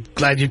 Dan, I'm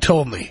glad you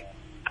told me.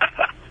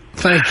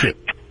 Thank you.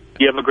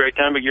 You have a great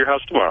time at your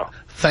house tomorrow.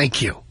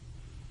 Thank you.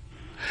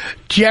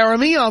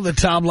 Jeremy on the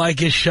Tom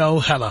Leykis show.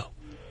 Hello.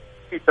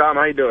 Hey, Tom,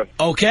 how you doing?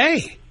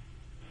 Okay.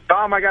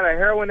 Tom, I got a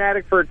heroin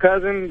addict for a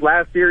cousin.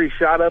 Last year he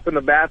shot up in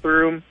the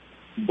bathroom.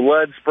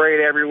 Blood sprayed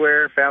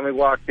everywhere. Family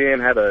walked in,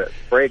 had to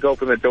break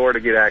open the door to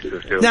get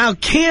access to him. Now,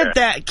 can't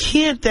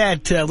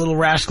that little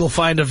rascal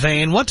find a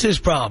vein? What's his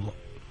problem?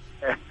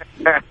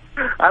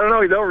 I don't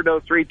know. He's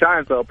overdosed 3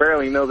 times, so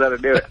apparently he knows how to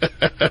do it.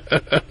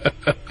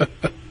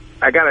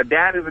 I got a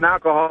dad who's an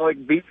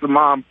alcoholic, beats the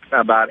mom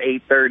about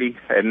 8:30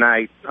 at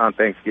night on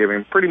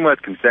Thanksgiving, pretty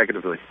much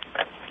consecutively.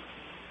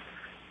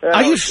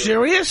 Are you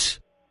serious?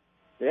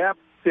 Yep,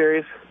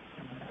 serious.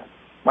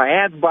 My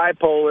aunt's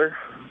bipolar.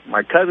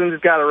 My cousin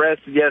just got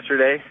arrested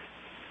yesterday.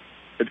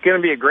 It's going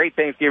to be a great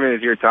Thanksgiving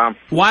this year, Tom.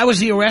 Why was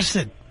he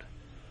arrested?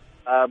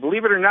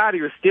 Believe it or not,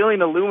 he was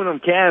stealing aluminum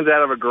cans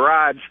out of a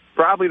garage,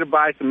 probably to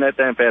buy some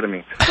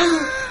methamphetamine.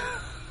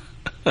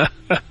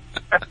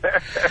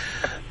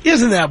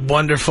 Isn't that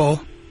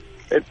wonderful?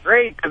 It's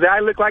great, because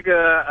I look like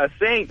a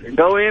saint.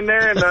 Go in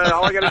there, and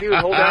all I got to do is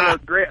hold down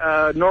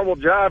a normal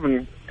job,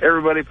 and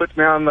everybody puts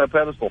me on the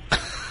pedestal.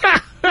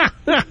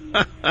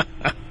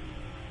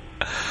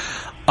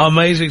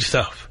 Amazing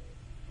stuff.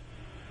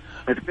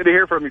 It's good to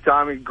hear from you,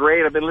 Tommy.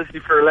 Great. I've been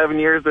listening for 11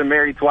 years, been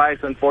married twice,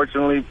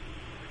 unfortunately,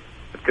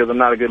 because I'm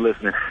not a good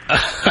listener.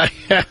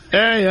 Hey,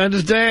 I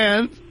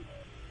understand.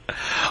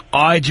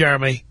 All right,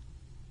 Jeremy.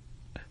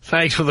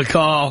 Thanks for the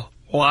call.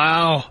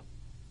 Wow.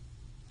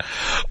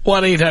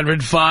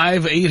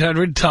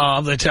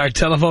 1-800-5800-TOM. That's our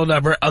telephone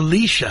number.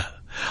 Alicia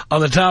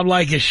on the Tom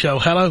Leykis show.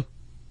 Hello.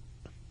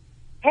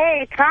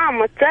 Hey, Tom,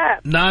 what's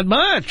up? Not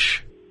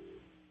much.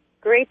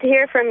 Great to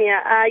hear from you.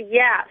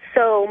 Yeah,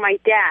 so my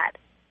dad,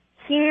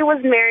 he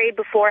was married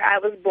before I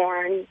was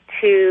born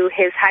to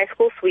his high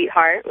school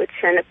sweetheart, which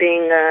ended up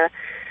being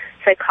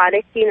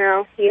psychotic, you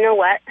know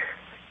what.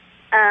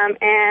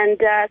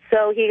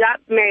 So he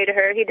got married to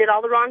her. He did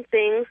all the wrong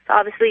things.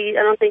 Obviously,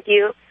 I don't think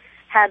you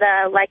had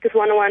Leykis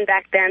 101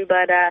 back then,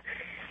 but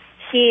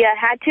he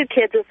had 2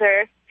 kids with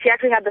her. She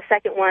actually had the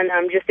second one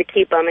just to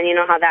keep him, and you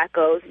know how that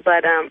goes.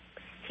 But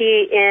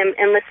he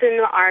enlisted in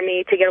the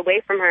Army to get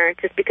away from her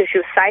just because she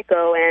was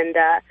psycho, and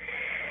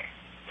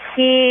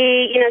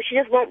she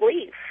just won't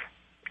leave.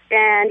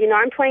 And,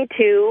 I'm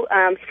 22.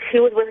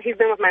 He's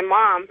been with my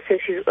mom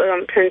since she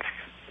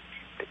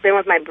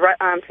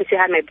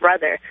had my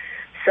brother.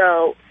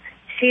 So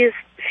she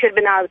should have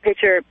been out of the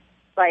picture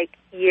like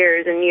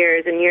years and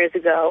years and years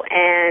ago,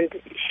 and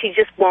she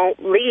just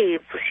won't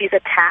leave. She's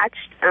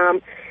attached,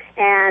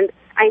 and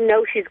I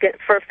know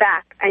for a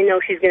fact, I know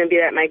she's going to be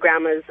there at my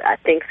grandma's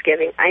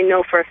Thanksgiving. I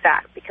know for a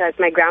fact because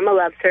my grandma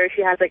loves her.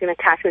 She has like an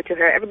attachment to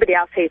her. Everybody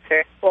else hates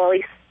her. Well, at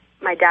least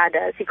my dad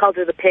does. He calls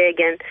her the pig,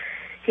 and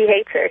he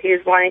hates her. He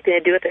doesn't want anything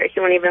to do with her. He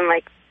won't even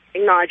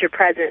acknowledge her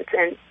presence,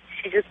 and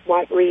she just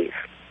won't leave.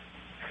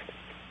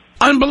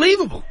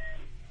 Unbelievable.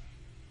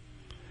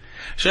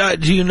 So,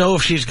 do you know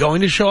if she's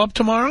going to show up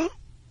tomorrow?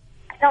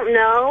 I don't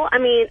know. I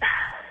mean,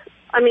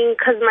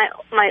 because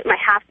my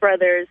half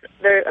brothers,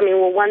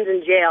 one's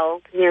in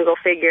jail. Go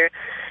figure,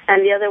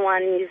 and the other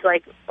one, he's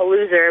like a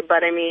loser.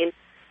 But I'm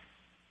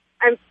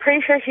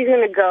pretty sure she's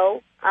going to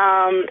go,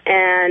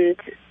 and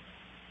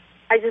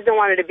I just don't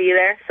want her to be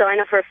there. So I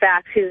know for a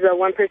fact she's the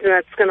one person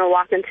that's going to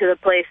walk into the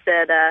place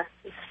that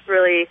is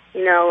really,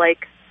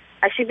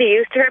 I should be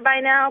used to her by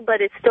now,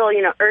 but it still,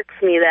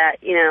 irks me that,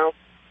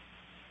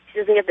 she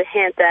doesn't get the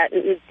hint that,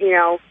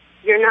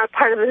 you're not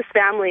part of this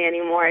family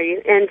anymore.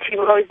 And she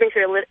always thinks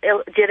her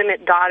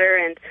illegitimate daughter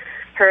and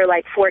her,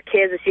 4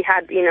 kids that she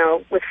had,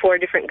 with 4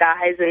 different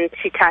guys, and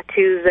she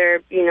tattoos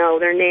their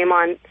name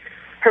on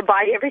her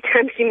body every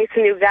time she meets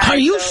a new guy. Are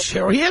you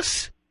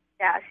serious?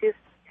 Yeah, she's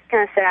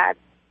kind of sad.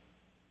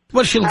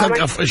 What, she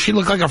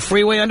look like a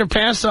freeway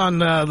underpass on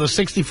the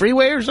 60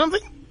 freeway or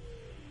something?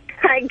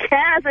 I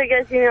guess,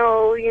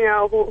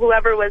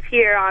 whoever was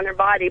here on her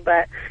body,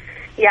 but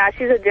yeah,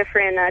 she's a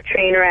different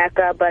train wreck,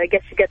 but I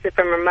guess she gets it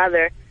from her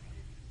mother.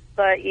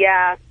 But,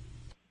 yeah,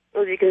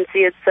 as you can see,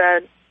 it's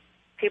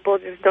people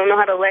just don't know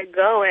how to let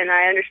go, and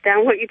I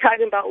understand what you're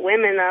talking about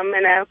women,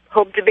 and I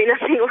hope to be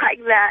nothing like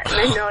that, and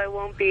I know I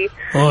won't be.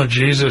 Oh,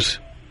 Jesus.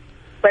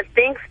 But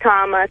thanks,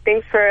 Tom.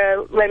 Thanks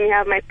for letting me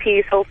have my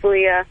piece.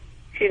 Hopefully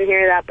she didn't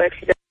hear that, but if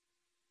she does.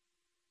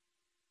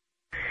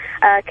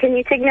 Can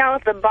you take me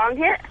out with a bong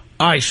hit?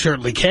 I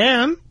certainly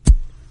can.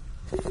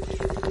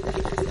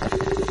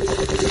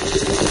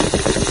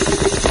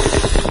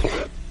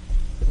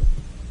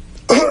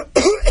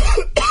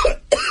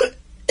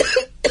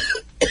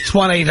 It's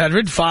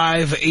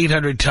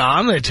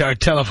 1-800-5800-TOM. That's our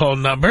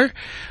telephone number.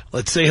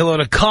 Let's say hello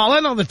to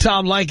Colin on the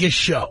Tom Leykis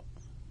show.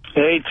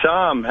 Hey,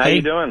 Tom. How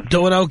you doing?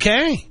 Doing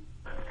okay.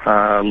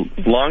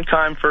 Long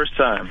time, first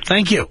time.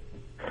 Thank you.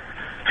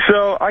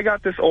 So I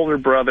got this older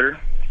brother,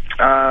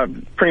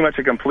 pretty much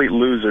a complete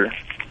loser.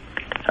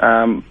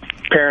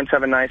 Parents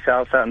have a nice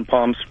house out in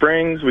Palm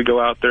Springs. We go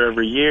out there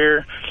every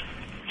year.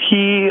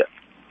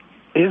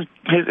 His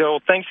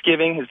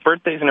Thanksgiving, his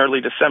birthday's in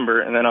early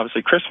December, and then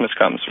obviously Christmas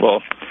comes.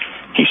 Well,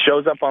 he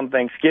shows up on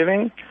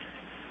Thanksgiving,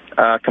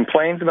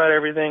 complains about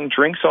everything,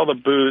 drinks all the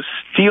booze,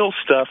 steals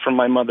stuff from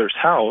my mother's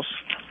house,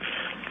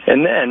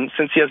 and then,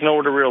 since he has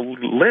nowhere to really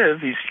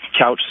live, he's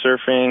couch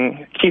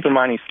surfing. Keep in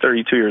mind he's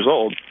 32 years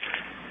old.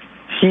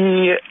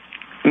 He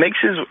makes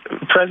his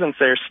presence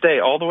there stay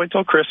all the way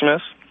till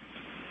Christmas,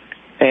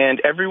 and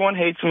everyone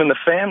hates him in the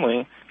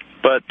family,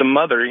 but the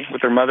mother,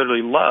 with her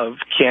motherly love,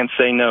 can't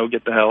say no,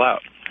 get the hell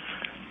out.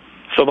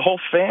 So the whole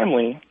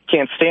family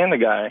can't stand the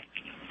guy,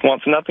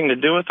 wants nothing to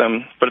do with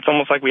him, but it's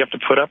almost like we have to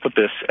put up with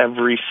this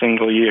every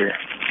single year.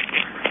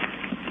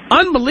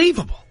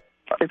 Unbelievable.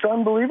 It's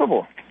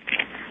unbelievable.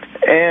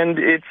 And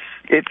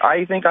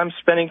I think I'm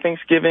spending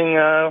Thanksgiving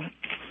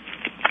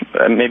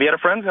maybe at a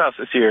friend's house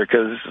this year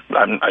because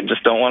I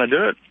just don't want to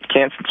do it.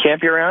 Can't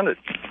be around it.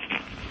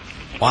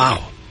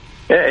 Wow.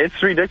 Yeah,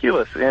 it's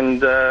ridiculous.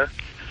 And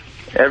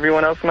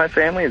everyone else in my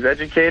family is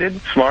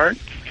educated, smart,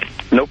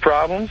 no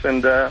problems,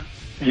 and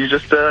he's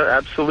just an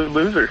absolute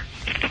loser.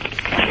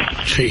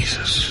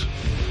 Jesus.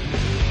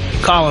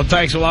 Colin,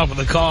 thanks a lot for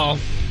the call.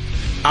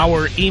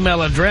 Our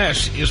email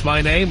address is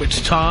my name.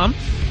 It's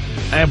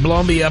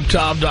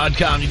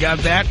Tom@blowmeuptom.com. You got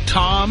that?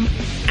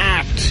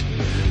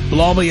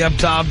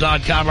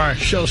 Tom@blowmeuptom.com. Our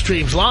show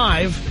streams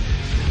live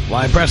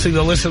by pressing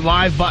the Listen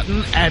Live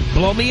button at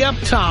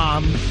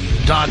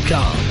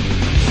blowmeuptom.com.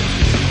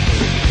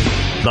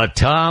 The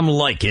Tom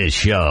Leykis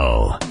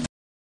Show.